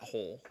from that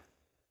hole.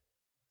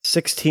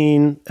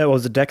 16. That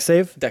was a dex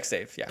save. Dex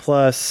save, yeah.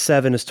 Plus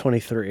 7 is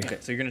 23. Okay,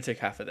 so you're gonna take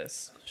half of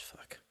this.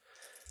 Fuck.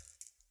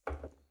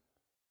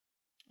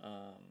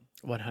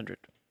 100.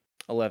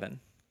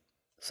 11.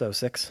 So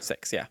 6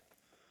 6, yeah.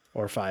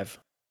 or 5.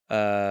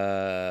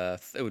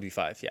 It would be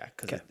 5, yeah,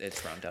 because Okay.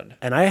 it's round down.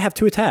 And I have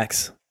 2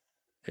 attacks.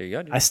 There you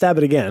go. Dude. I stab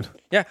it again.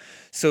 Yeah.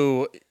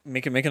 So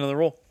make another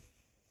roll.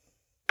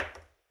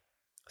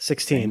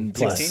 16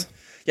 plus. 16?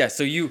 Yeah,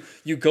 so you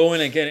go in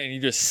again and you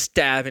just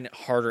stab in it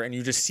harder, and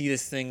you just see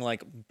this thing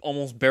like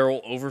almost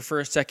barrel over for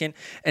a second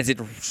as it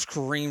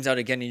screams out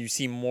again, and you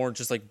see more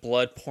just like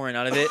blood pouring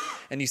out of it,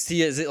 and you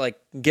see as it like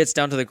gets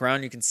down to the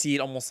ground, you can see it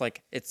almost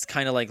like it's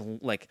kind of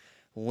like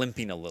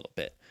limping a little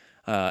bit.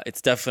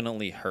 It's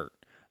definitely hurt.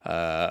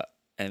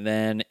 And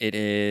then it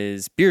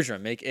is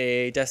Beardrum. Make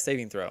a death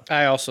saving throw.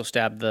 I also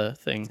stabbed the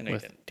thing No, you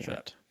with. didn't. Damn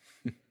Shut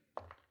it.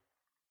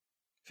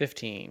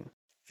 15.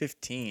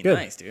 15. Good.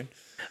 Nice, dude.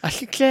 A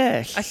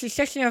success. A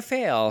succession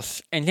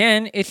fails, and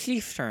then it's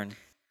Leaf's turn.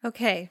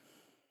 Okay.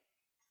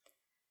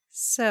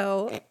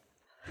 So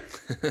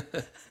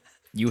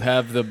You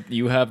have the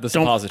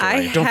suppository.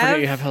 I Don't have, forget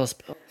you have hell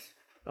spells.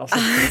 Also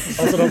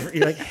don't,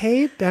 you're like,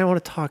 hey, I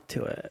want to talk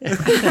to it.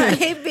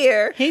 hey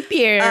beer. Hey,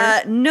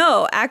 Pierre.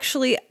 No,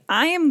 actually,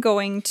 I am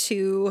going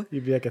to.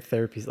 You'd be like a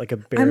therapy, like a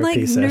I'm like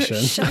therapy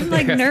session. I'm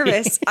like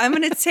nervous. I'm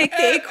gonna take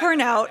the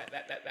acorn out,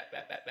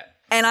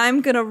 and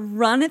I'm gonna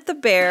run at the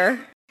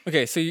bear.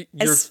 Okay, so you're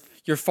As-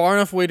 you're far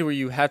enough away to where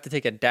you have to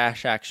take a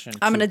dash action.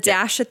 I'm gonna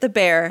dash at the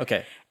bear.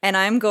 Okay. And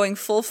I'm going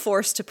full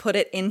force to put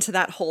it into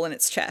that hole in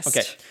its chest.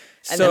 Okay.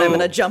 And then I'm So-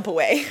 gonna jump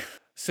away.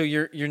 So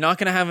you're not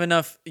gonna have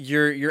enough.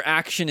 Your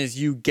action is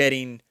you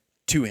getting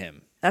to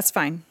him. That's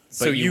fine.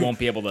 But you won't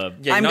be able to.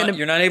 Yeah, I'm you're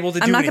gonna- not able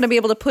to. I'm not gonna be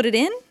able to put it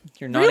in.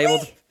 You're not Really?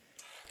 able to.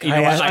 You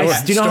know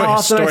what? Do you know how often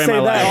I Story of say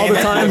my that life. all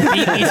the time?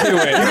 Beat me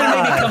to it. You're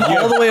gonna make me come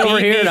all the way over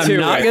here, and I'm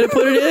not gonna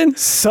put it in.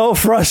 So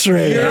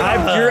frustrating. Your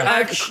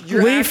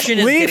action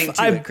is getting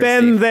to I've it, Christy.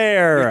 been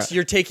there.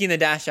 You're taking the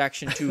dash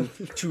action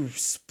to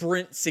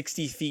sprint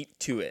 60 feet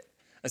to it,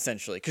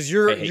 essentially, because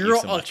you're hate you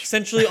so much.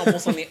 essentially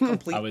almost on the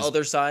complete was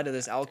other side of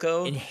this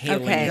alcove.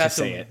 Inhaling Okay. You to have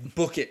say to it.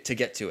 book it to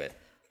get to it.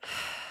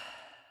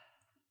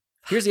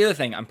 Here's the other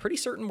thing. I'm pretty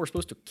certain we're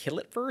supposed to kill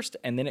it first,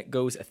 and then it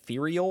goes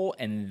ethereal,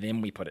 and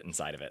then we put it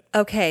inside of it.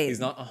 Okay,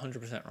 He's not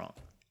 100% wrong.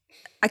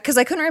 because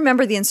I couldn't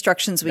remember the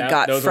instructions we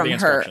got those were from the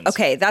her. instructions.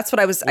 Okay, that's what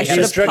I was. I had should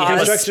have Instruct- paused.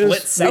 instructions.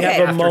 split We second have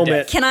a after moment.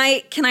 death.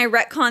 Can I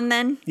retcon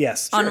then?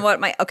 Yes. On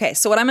what my okay.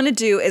 So what I'm going to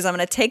do is I'm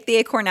going to take the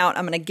acorn out.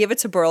 I'm going to give it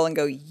to Burl and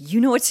go.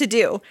 You know what to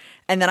do.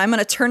 And then I'm going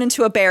to turn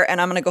into a bear and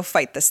I'm going to go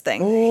fight this thing.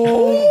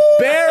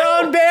 Bear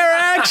on bear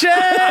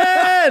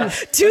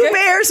action. 2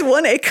 bears,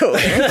 1 acorn.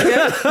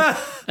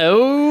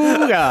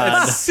 Oh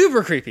God!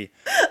 Super creepy.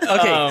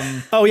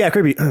 Okay. Oh yeah,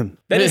 creepy.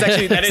 That is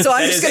actually that is. So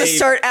I'm that just is going to a-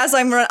 start as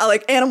I'm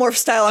like Animorph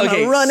style. I'm going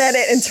Okay. to run at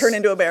it and turn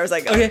into a bear as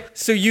I go. Okay,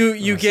 so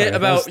you get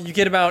about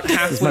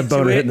halfway my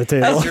boner to it. hitting the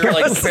table. As you're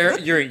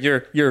like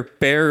you're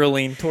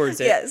barreling towards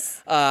it.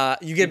 Yes.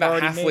 You get about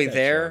already halfway made that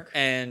there,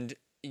 and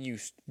you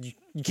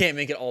can't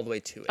make it all the way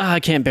to it. I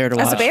can't bear to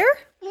watch. As a bear?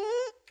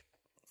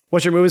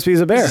 What's your movement speed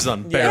as a bear? This is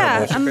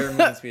unbearable. Yeah. I'm- Bear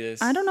movement speed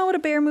is. I don't know what a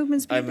bear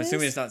movement speed I'm is.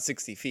 assuming it's not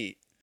 60 feet.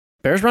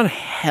 Bears run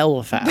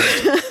hella fast.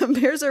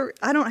 Bears are.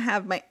 I don't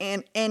have my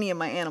any of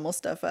my animal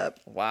stuff up.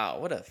 Wow,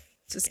 what a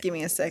Just give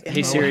me a second.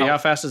 Hey Siri, how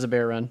fast does a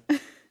bear run?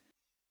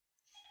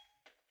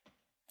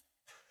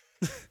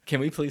 Can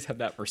we please have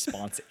that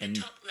response in?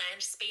 Top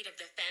land speed of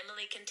the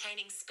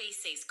family-containing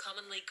species,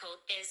 commonly called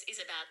is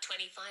about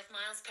 25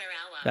 miles per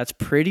hour. That's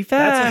pretty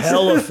fast. That's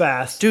hella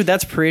fast. Dude,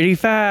 that's pretty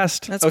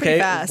fast. That's pretty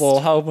fast. Well,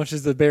 how much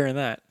is the bear in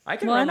that? I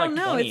can Well, I run don't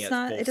like know. 20 It's at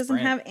not. full It doesn't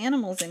sprint, have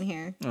animals in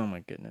here. Oh my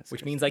goodness.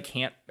 which means I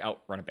can't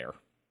outrun a bear.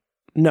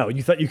 No,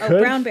 you thought you Oh, could?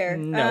 brown bear.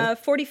 No.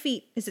 40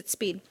 feet is its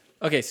speed.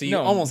 Okay, so you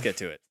No. almost get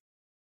to it.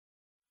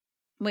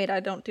 Wait,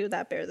 I don't do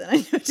that bear then. I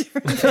do a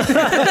different bear.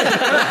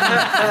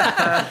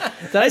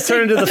 Did I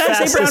turn into the Did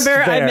I say fastest brown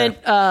bear? I meant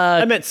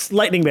I meant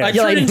lightning bear. I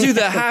turned into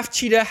the half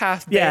cheetah,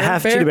 half bear. yeah,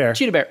 half cheetah bear.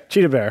 cheetah bear.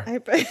 Cheetah bear.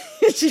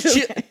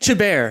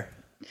 Cheetah.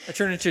 I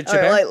turned into All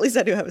right, well, cheetah. at least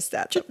I do have a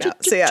stat up now.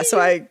 So yeah, so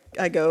I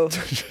go,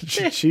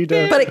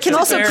 Cheetah. but it can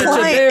also bear,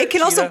 climb. bear, It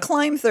can also cheetah.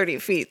 climb 30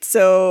 feet.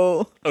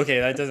 So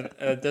Okay, that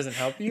doesn't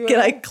help you. can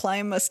at I all?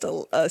 climb a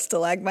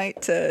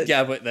stalagmite to?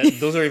 Yeah, but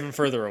those are even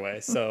further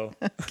away. So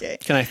Okay.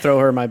 Can I throw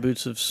her my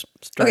boots of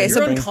Okay, so-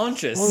 you're spring?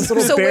 unconscious.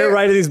 little So bear where-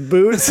 riding these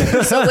boots.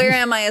 So where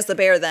am I as the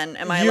bear then?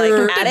 Am I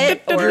You're like at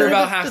it or? You're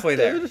about halfway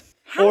there.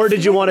 Or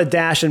did you want to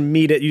dash and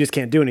meet it? You just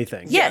can't do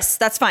anything. Yes,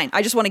 that's fine.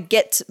 I just want to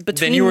get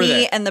between you were me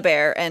there. and the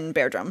bear and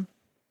Bear Drum.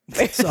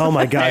 Oh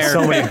my god,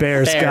 so many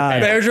bears. God.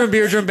 Bear drum,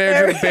 bear drum,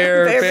 bear drum,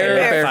 bear, Bear, bear,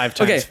 bear. bear. 5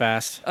 times Okay.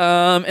 fast.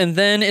 And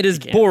then it is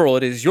Boral.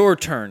 It is your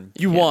turn.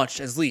 You watched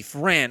as Leaf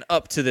ran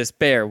up to this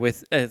bear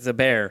as a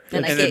bear, And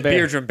and I then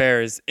gave- Beardrum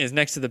Bear is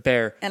next to the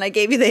bear. And I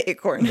gave you the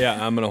acorn.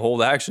 Yeah, I'm gonna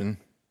hold action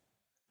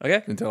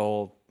Okay.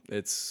 until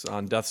it's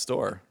on death's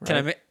door. Can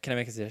I right?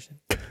 make a suggestion?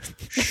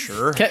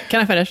 Sure. Can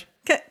I finish?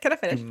 Can I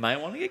finish? You might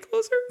want to get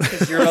closer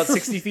because you're about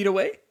 60 feet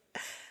away.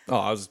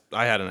 Oh,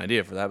 I had an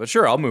idea for that, but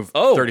sure, I'll move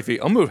Oh. 30 feet.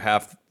 I'll move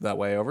half that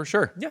way over.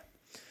 Sure. Yeah.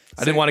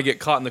 I didn't want to get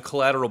caught in the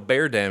collateral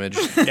bear damage.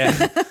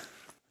 Yeah.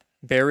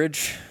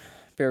 Barrage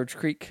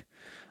Creek.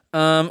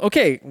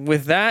 Okay.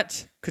 With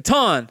that,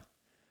 Catan.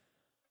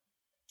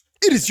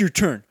 It is your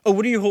turn. Oh,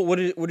 what are you what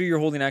are your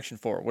holding action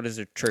for? What is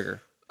the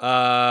trigger?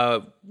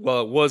 Well,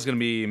 it was gonna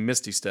be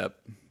Misty Step,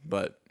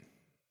 but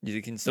You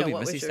can still No, be what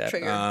Misty was your Step.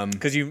 trigger?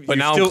 Because but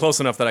now I'm close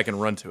enough that I can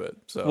run to it.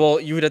 So Well,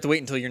 you would have to wait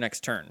until your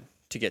next turn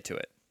to get to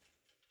it.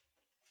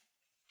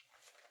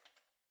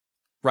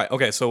 right.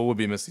 Okay, so it would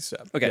be Misty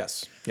Step. Okay.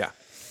 Yes. Yeah.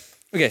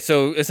 Okay,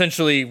 so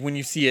essentially, when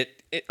you see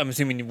it, I'm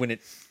assuming when it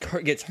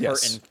gets hurt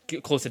Yes. and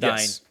get close to dying,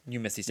 Yes. you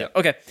Misty Step.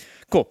 Okay,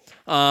 cool.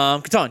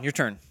 Catan, your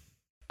turn.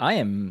 I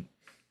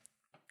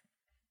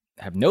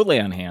have no lay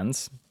on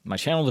hands. My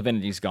channel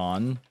divinity's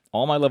gone.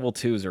 All my level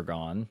 2s are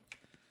gone.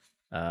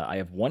 I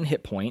have 1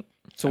 hit point.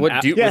 So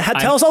what do you? Yeah,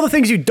 tell us all the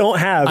things you don't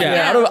have.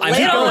 Yeah. out of-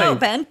 Lay it all out,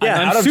 Ben. Yeah,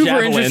 out I'm of super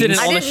javelins. interested in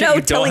I all the didn't shit know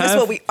you don't telling us have.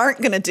 what we aren't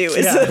going to do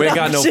is Yeah. We ain't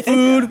got no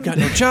food, got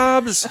no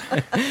jobs.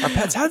 Our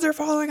pets' heads are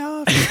falling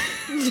off.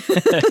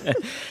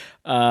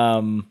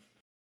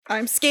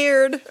 I'm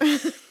scared.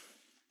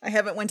 I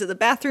haven't went to the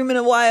bathroom in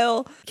a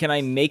while. Can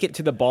I make it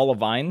to the ball of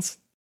vines?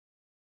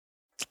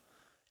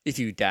 If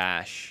you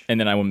dash, And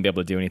then I wouldn't be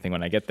able to do anything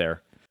when I get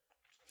there.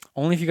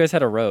 only if you guys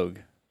had a rogue.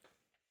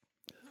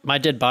 My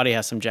dead body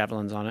has some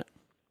javelins on it.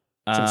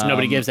 Since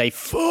nobody gives a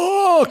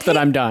fuck that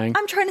I'm dying.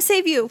 I'm trying to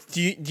save you.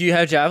 Do you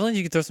have javelins?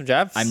 You can throw some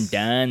jabs. I'm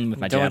done with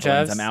my Done with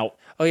javelins. jabs? I'm out.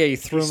 Oh yeah, you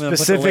threw them in a bunch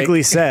of Specifically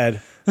lake.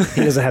 said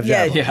he doesn't have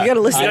Yeah, javelins. you got to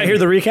listen. Did I hear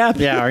the recap?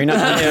 Yeah, are you not?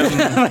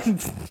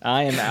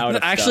 I am out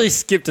of Actually, stuff.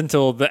 skipped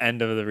until the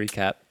end of the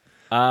recap.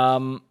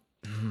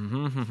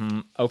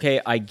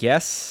 Okay, I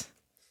guess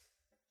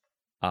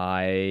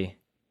I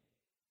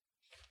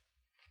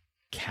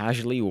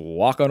casually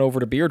walk on over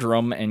to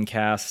Beardrum and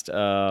cast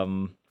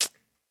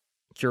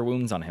Cure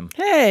Wounds on him.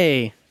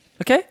 Hey,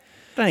 Okay.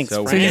 thanks.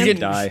 So friend. you get-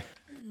 die.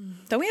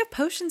 Don't we have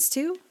potions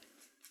too?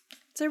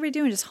 What's everybody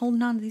doing? Just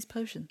holding on to these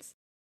potions.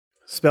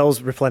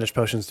 Spells replenish,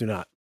 potions do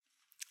not.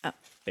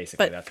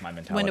 Basically, But that's my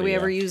mentality. when do we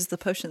ever yeah. use the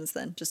potions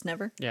then? Just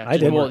never? Yeah, I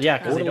did. Well, yeah,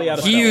 because Totally out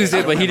of He spell. used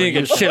it, but he didn't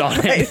get shit on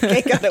it.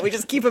 Okay, got it. We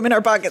just keep them in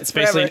our pockets it's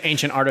basically forever. an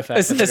ancient artifact.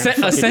 Es- that they're gonna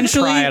fucking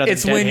essentially, pry out of the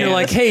it's dead when you're hand.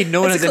 like, "Hey, no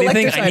one It's has a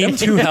anything. collector's I need item.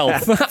 2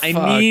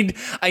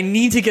 health. I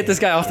need to get this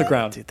guy off the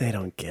ground." Dude, they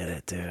don't get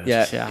it, dude.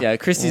 Yeah.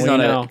 Christy's We not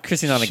know. a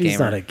Christy's not a She's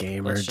gamer. not a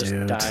gamer, Let's just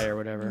dude. die or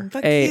whatever.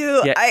 Fuck Hey,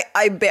 you. yeah.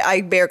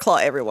 I bear claw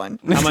everyone.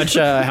 How much?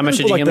 How much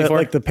did you like give me the, for?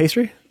 like the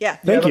pastry? Yeah.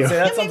 Thank you.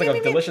 That sounds like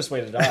a delicious way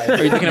to die.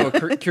 Are you thinking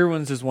of Cure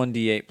Wounds is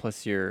 1d8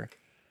 plus your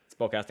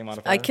Spellcasting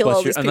modifier. I kill Plus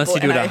all your- these unless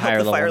people you do and it at I a higher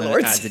help the level, Fire then it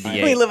Lords. adds a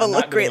D8. We live a I'm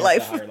not great doing it at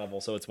life. the higher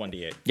level, so it's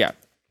 1d8 yeah.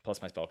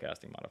 plus my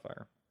spellcasting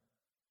modifier.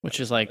 Which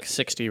is like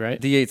 60, right?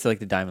 D8's like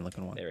the diamond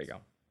looking one. There we go.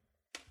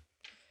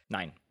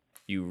 9.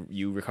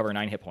 You recover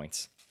 9 hit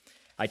points.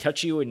 I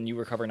touch you and you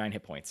recover 9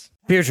 hit points.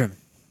 Beardrum,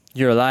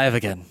 you're alive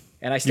again.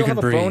 And I still can have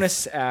a breathe.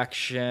 bonus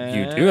action.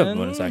 You do have a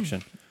bonus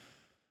action.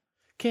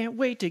 Can't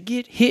wait to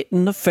get hit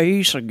in the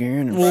face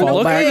again and Well,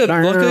 fall back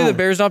down. luckily the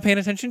bear's not paying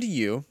attention to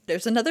you.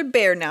 There's another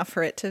bear now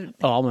for it to.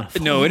 Oh, I'm gonna.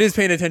 No, it is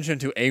paying attention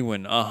to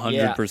Awen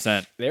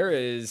 100%. There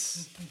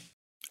is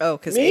Oh,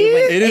 because It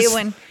is.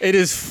 Awen. It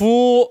is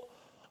full.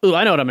 Ooh,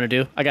 I know what I'm gonna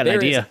do. I got an there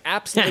is idea.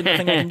 absolutely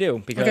nothing I can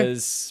do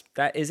because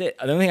that is it.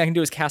 The only thing I can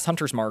do is cast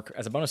Hunter's Mark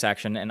as a bonus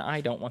action, and I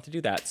don't want to do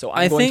that. So I'm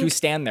I going to think-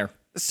 stand there.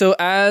 So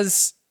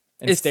as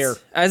And stare.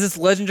 as its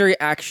legendary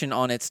action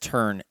on its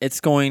turn, it's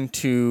going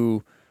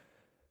to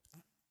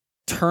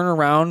turn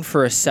around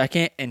for a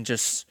second and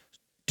just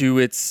do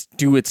its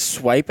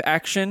swipe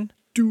action.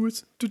 Do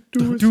it. Do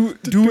it. Do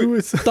it.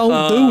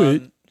 Don't do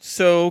it.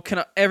 So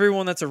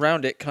everyone that's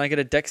around it, can I get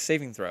a dex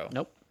saving throw?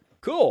 Nope.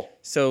 Cool.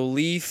 So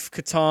Leaf,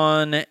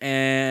 Catan,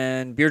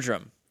 and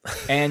Beardrum.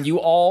 And you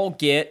all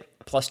get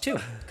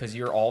 +2 because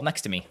you're all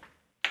next to me.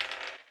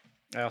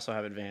 I also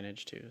have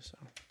advantage too. So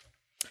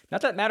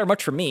Not that matter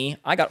much for me.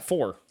 I got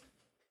 4.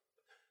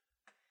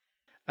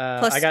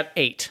 Plus- I got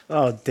 8.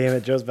 Oh, damn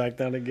it. Joe's back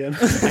down again.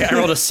 I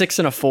rolled a 6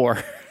 and a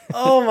 4.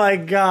 Oh, my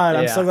God.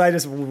 I'm Yeah. so glad I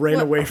just ran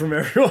away from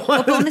everyone.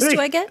 What bonus do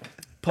I get?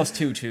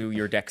 +2 to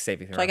your dex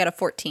saving throw. So I got a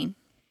 14.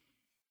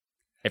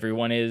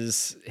 Everyone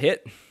is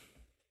hit.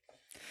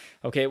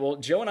 Okay, well,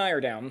 Joe and I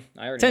are down.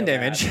 I already 10 know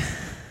damage. that.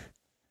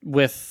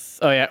 With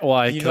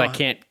well, You because know- I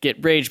can't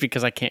get rage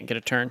because I can't get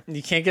a turn.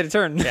 You can't get a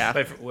turn.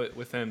 Yeah.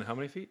 Within how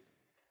many feet?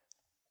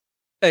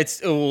 It's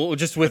just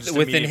just within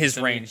immediate- his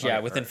just range. immediate- Yeah,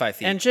 okay, within alright. 5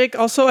 feet. And Jake,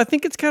 also, I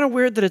think it's kind of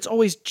weird that it's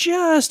always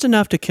just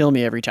enough to kill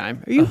me every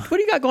time. Are you? What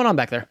do you got going on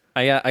back there?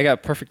 I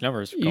got perfect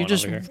numbers. You going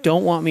just over here.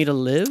 don't want me to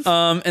live.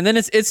 And then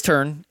it's its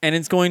turn, and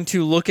it's going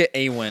to look at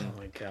Awen, Oh,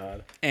 my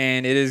God.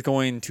 and it is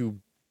going to.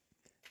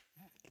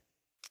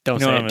 Don't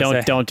you know say what it. I'm Don't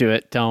gonna say. don't do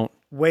it. Don't.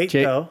 Wait,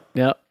 Jake. though.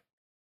 Yep.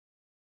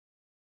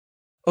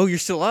 Oh, you're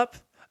still up.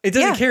 It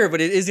doesn't Yeah. care,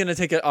 but it is going to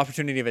take an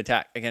opportunity of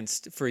attack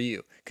against for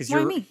you because Why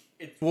you're. me?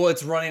 Well,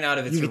 it's running out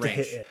of its You get to range.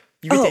 hit it.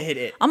 You get Oh, to hit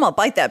it. I'm gonna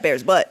bite that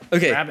bear's butt.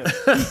 Okay. Grab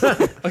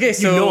it. Okay.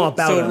 So know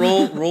about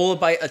it. roll a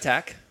bite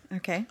attack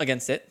Okay.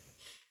 against it.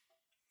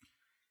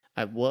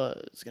 I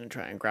was gonna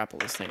try and grapple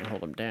this thing and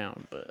hold him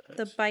down, but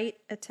The bite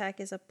attack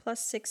is a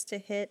 +6 to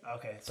hit.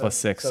 Okay. So,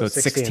 +6, so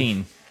it's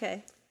 16.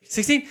 Okay.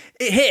 16.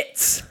 It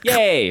hits.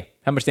 Yay!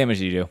 How much damage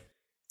do you do?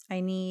 I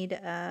need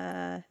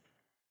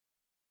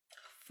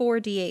 4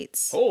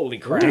 d8s. Holy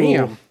crap.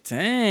 damn.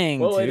 Dang.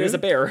 Well, it dude. is a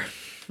bear.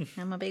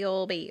 I'm a big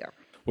old bear.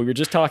 We were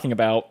just talking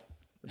about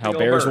how Big ol'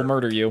 bears bird. will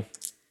murder you.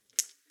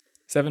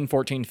 7,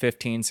 14,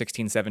 15,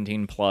 16,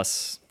 17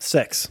 plus.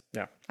 6.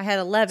 I had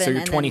 11, So you're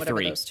and then whatever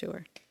 23. those two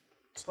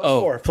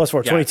are. Plus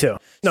 4. 22.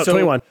 No, So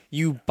 21.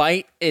 You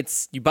bite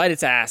its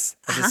ass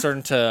as it's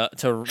starting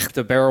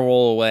to barrel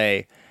roll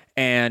away,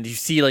 and you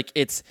see like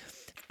it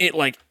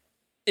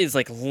is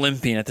like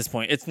limping at this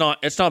point. It's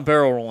not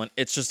barrel rolling.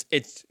 It's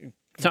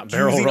not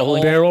barrel using rolling.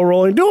 all- Barrel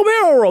rolling. Do a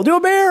barrel roll. Do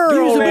a barrel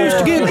roll.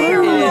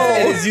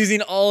 It is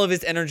using all of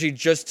its energy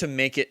just to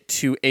make it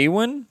to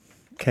Awen.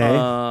 Okay.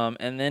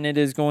 And then it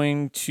is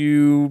going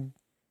to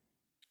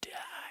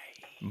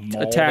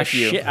Maul attack the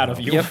you. shit out of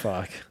you. Yep.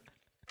 Fuck.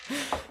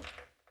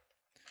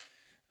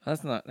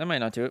 that might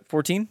not do it.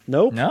 14.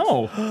 Nope.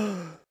 No.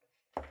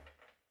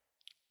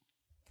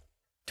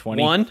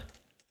 20. 1.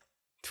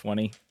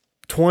 20.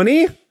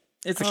 20?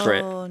 It's a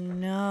crit. Oh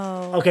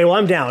no. Okay, well,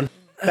 I'm down.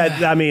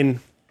 I mean,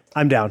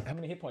 I'm down. How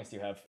many hit points do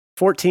you have?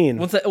 14.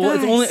 Well,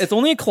 Nice. it's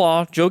only a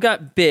claw. Joe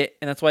got bit,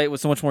 and that's why it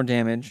was so much more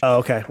damage. Oh,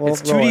 okay. Well,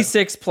 It's roll it.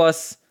 2d6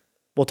 plus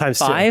Well, times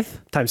 2.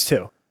 5 Times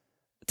 2.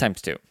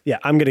 times 2. Yeah,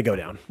 I'm going to go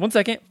down. 1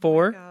 second.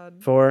 4.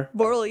 4.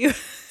 Boral, you.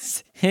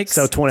 6.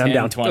 So 20. I'm 10,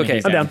 down. 20. Okay.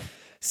 he's I'm down.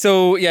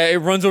 So yeah, it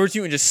runs over to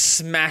you and just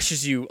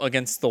smashes you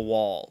against the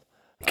wall.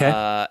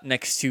 Okay.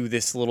 Next to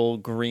this little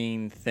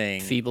green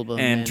thing. Feeble bone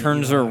and man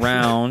turns you are.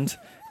 around.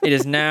 It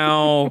is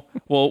now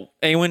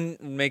Awen,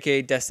 make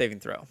a death saving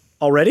throw.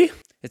 Already?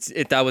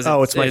 That was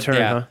Oh, it's my turn,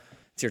 yeah, huh?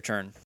 It's your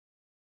turn.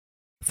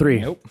 3.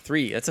 Nope.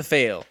 3. That's a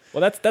fail.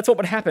 Well, that's what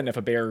would happen if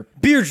a bear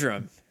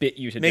Beardrum, bit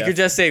you to make death. your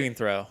death saving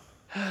throw.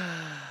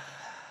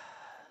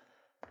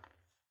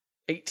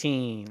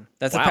 18.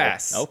 That's Wow. a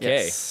pass.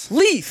 Okay. Yes.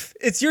 Leaf,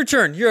 it's your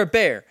turn. You're a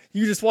bear.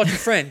 You just watch your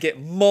friend get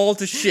mauled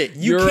to shit.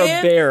 You You're a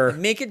can bear.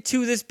 make it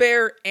to this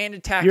bear and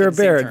attack. You're at a the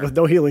same bear turn. with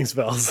no healing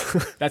spells.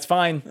 That's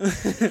fine.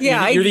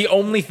 Yeah, You're the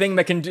only thing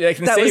that can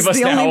that save was us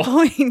the now. only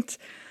point.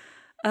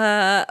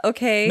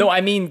 Okay. No,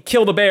 I mean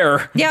kill the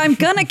bear. Yeah, I'm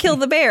gonna kill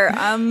the bear.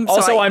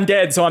 Also, I'm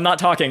dead, so I'm not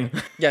talking.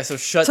 Yeah, so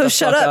shut So the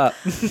shut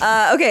fuck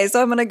up. Okay,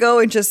 so I'm gonna go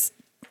and just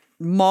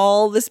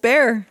maul this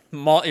bear.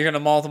 You're gonna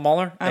maul the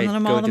mauler? I'm Hey, gonna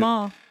go maul do them it.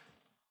 all.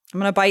 I'm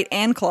gonna bite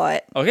and claw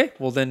it. Okay,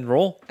 well then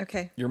roll.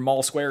 Okay. You're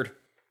maul squared.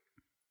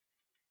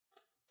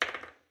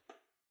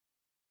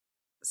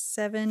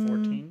 7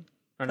 14.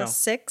 Or no, plus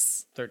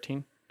 6.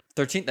 13.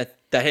 13.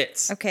 That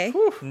hits. Okay.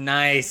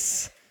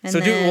 Nice. And So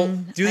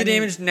then do I the need-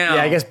 damage now.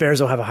 Yeah, I guess bears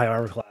don't have a high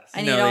armor class.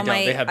 I need No, they all don't.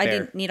 my. They have I bear.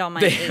 didn't need all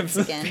my eggs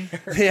again.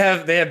 they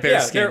have bear Yeah,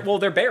 skin.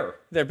 they're bear.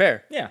 They're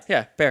bear. Yeah.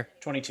 Yeah, bear.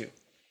 22.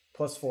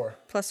 Plus 4.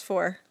 Plus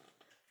 4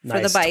 for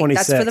Nice. the bite.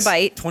 That's for the 26.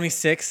 bite.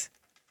 26.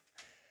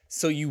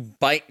 So you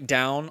bite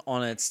down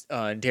on its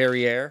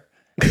derriere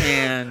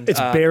and It's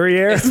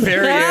barrier.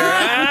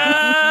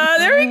 derriere.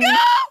 There we go.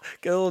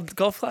 Good little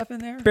golf clap in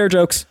there. Bear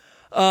jokes.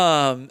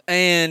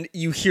 And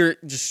you hear it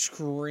just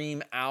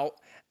scream out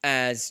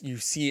as you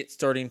see it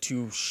starting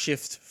to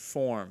shift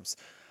forms.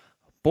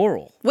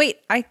 Boral. Wait,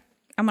 I'm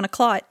gonna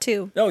claw it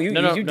too. No, you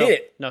did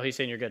it. No, he's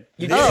saying you're good.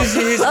 You Oh.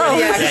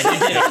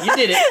 You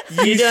did it.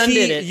 You done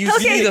did it. You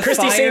see the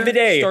Christy fire saved the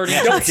day. starting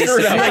Don't to screw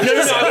it up.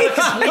 dissipate.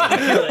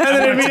 And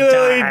then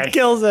immediately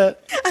kills it.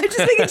 I'm just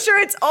making sure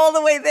it's all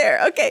the way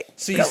there. Okay.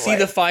 So you go see for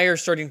the it. fire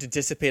starting to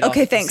dissipate. Okay, off.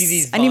 You thanks. see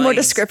these I need more vines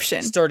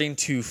description. Starting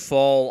to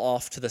fall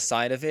off to the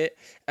side of it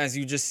as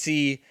you just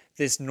see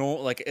this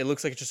like it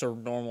looks like just a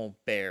normal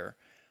bear,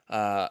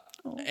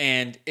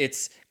 and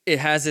it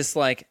has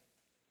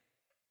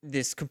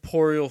this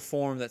corporeal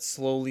form that's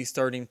slowly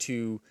starting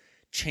to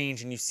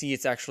change, and you see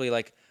it's actually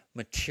like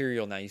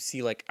material now. You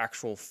see like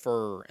actual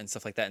fur and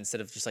stuff like that instead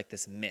of just like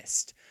this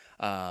mist.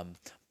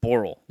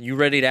 Boral, you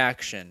ready to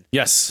action?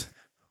 Yes.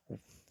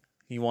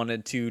 You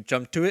wanted to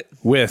jump to it?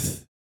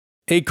 With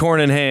acorn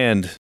in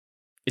hand,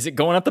 Is it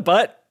going up the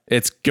butt?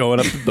 it's going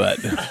up the butt.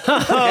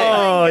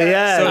 Oh,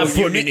 yeah.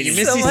 So you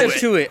missy step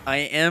to it. I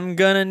am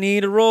gonna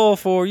need a roll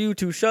for you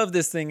to shove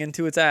this thing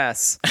into its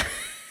ass.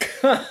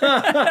 Make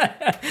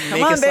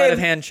on, a sleight of babe.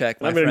 hand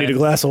check. My I'm going to friend. need a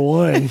glass of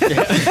wine.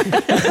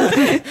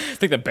 I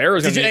think the bear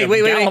is going to Hey, need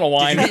wait. a gallon of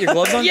wine. Did you get your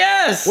gloves on?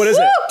 Yes. What is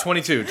it?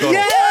 22 total.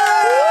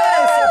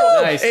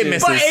 Nice. It dude.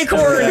 misses.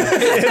 Acorn.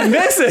 It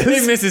misses.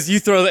 It misses. You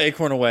throw the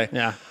acorn away.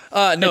 Yeah.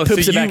 No. It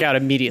poops so it back out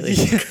immediately.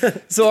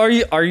 So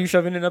are you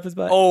shoving it up his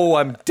butt? Oh,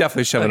 I'm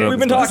definitely shoving it up We've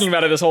been his butt. talking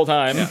about it this whole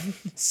time.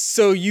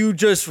 So you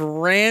just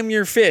ram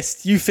your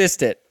fist. You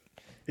fist it.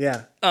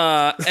 Yeah.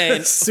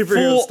 And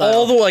Superhero pull style.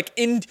 all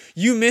the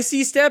you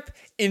missy step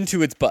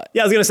into its butt.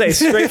 Yeah, I was going to say,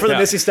 straight for the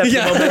Missy Step, the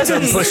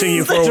momentum pushing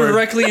you forward.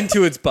 Directly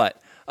into its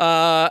butt.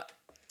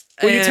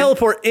 Well, you and-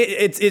 teleport.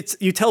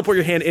 You teleport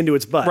your hand into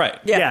its butt. Right.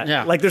 Yeah.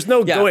 Yeah. Like there's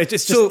no going.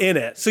 It's just in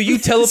it. So you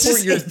teleport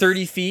just your in-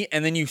 30 feet,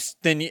 and then you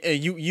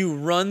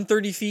run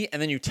 30 feet,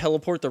 and then you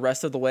teleport the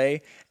rest of the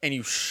way, and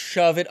you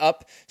shove it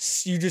up.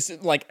 You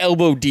just like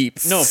elbow deep.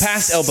 No,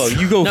 past elbow.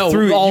 You go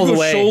through all you the go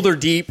way. shoulder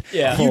deep.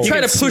 Yeah. You You try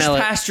can to push smell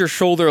it. past your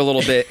shoulder a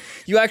little bit.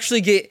 You actually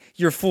get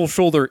your full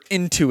shoulder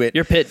into it.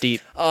 You're pit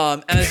deep.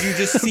 As you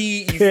just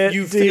see, Pit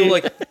you feel deep.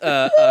 like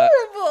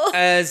Horrible.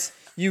 as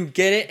you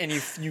get it, and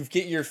you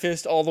get your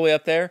fist all the way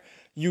up there,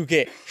 you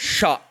get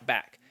shot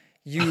back.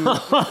 You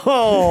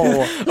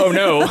Oh. Oh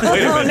no.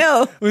 Oh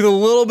no. with a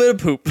little bit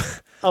of poop.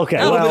 Okay.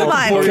 Oh, well,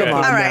 come on. come on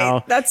All right,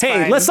 now. that's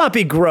hey, fine. let's not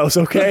be gross,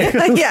 okay?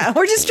 Yeah,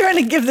 we're just trying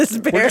to give this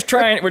bear. We're just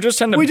trying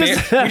to We we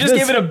just- just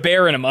gave it a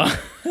bear enema.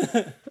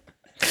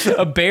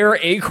 A bear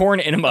acorn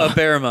enema.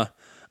 Barama.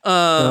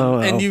 wow.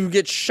 And you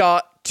get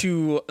shot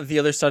to the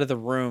other side of the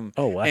room.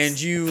 Oh, what? And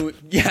you,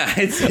 yeah,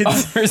 it's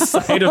Other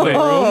side of the room.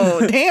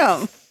 Oh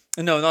damn.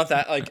 no, not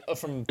that. Like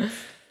from,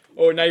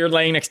 Oh, now you're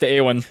laying next to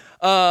Awen.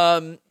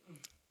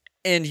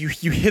 and you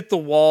hit the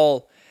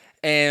wall,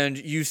 and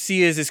you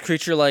see as this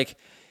creature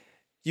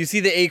you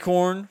see the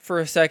acorn for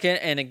a second,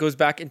 and it goes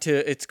back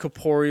into its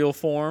corporeal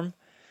form,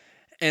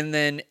 and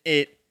then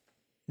it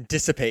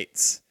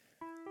dissipates.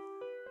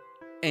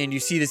 And you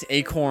see this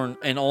acorn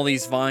and all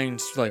these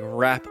vines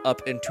wrap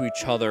up into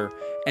each other,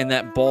 and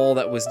that ball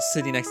that was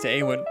sitting next to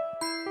Awen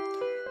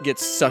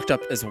gets sucked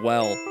up as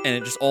well, and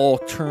it just all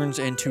turns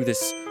into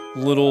this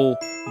little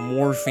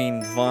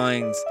morphine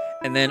vines,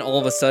 and then all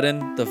of a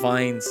sudden the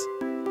vines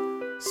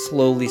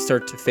slowly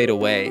start to fade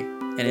away,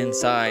 and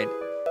inside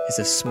is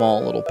a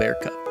small little bear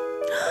cub.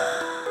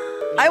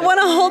 I want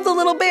to hold the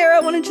little bear. I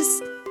want to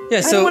just Yeah,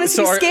 I don't so want us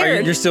to be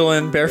scared. you're still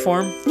in bear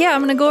form? Yeah,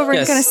 I'm gonna go over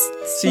Yes. and kind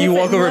of. So you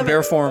walk over in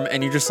bear form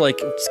and you just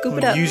like Scoop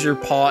it up. use your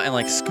paw and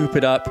like scoop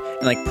it up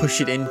and like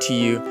push it into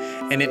you,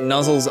 and it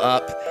nuzzles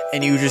up,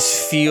 and you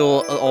just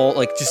feel all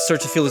like just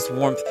start to feel this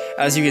warmth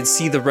as you can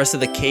see the rest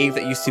of the cave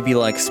that used to be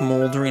like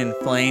smoldering in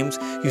flames.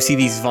 You see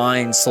these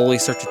vines slowly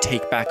start to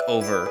take back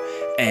over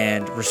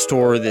and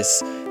restore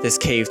this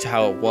cave to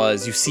how it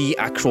was. You see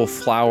actual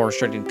flowers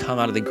starting to come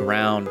out of the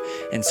ground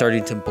and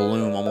starting to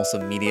bloom almost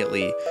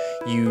immediately.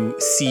 You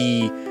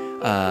see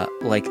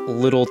like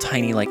little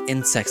tiny like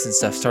insects and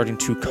stuff starting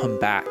to come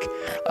back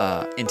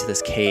into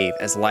this cave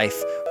as life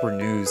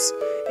renews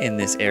in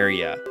this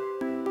area.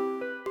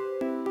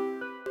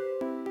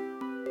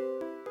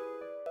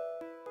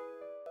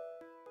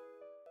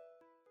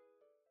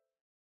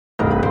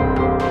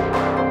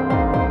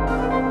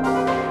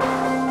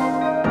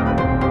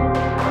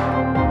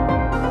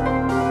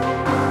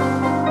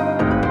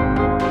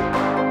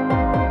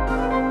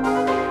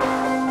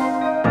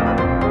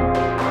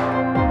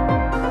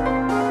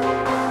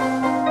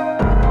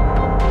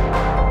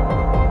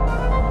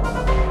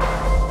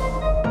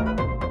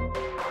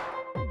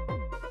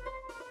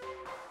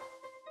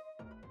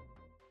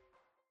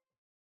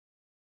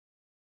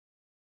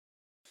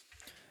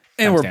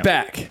 And we're Timestamp.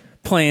 back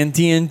playing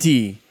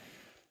D&D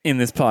in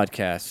this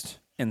podcast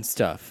and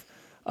stuff.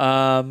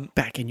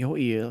 Back in your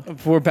ear.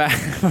 We're back.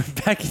 We're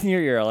back in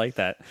your ear. I like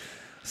that.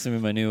 This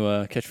is my new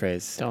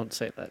catchphrase. Don't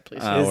say that, please.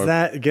 Is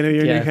that gonna be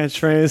your new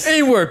catchphrase?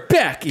 And we're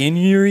back in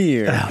your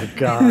ear. Oh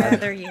God!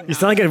 Rather you You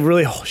sound like a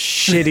really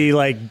shitty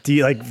like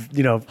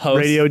Host.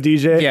 radio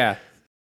DJ. Yeah.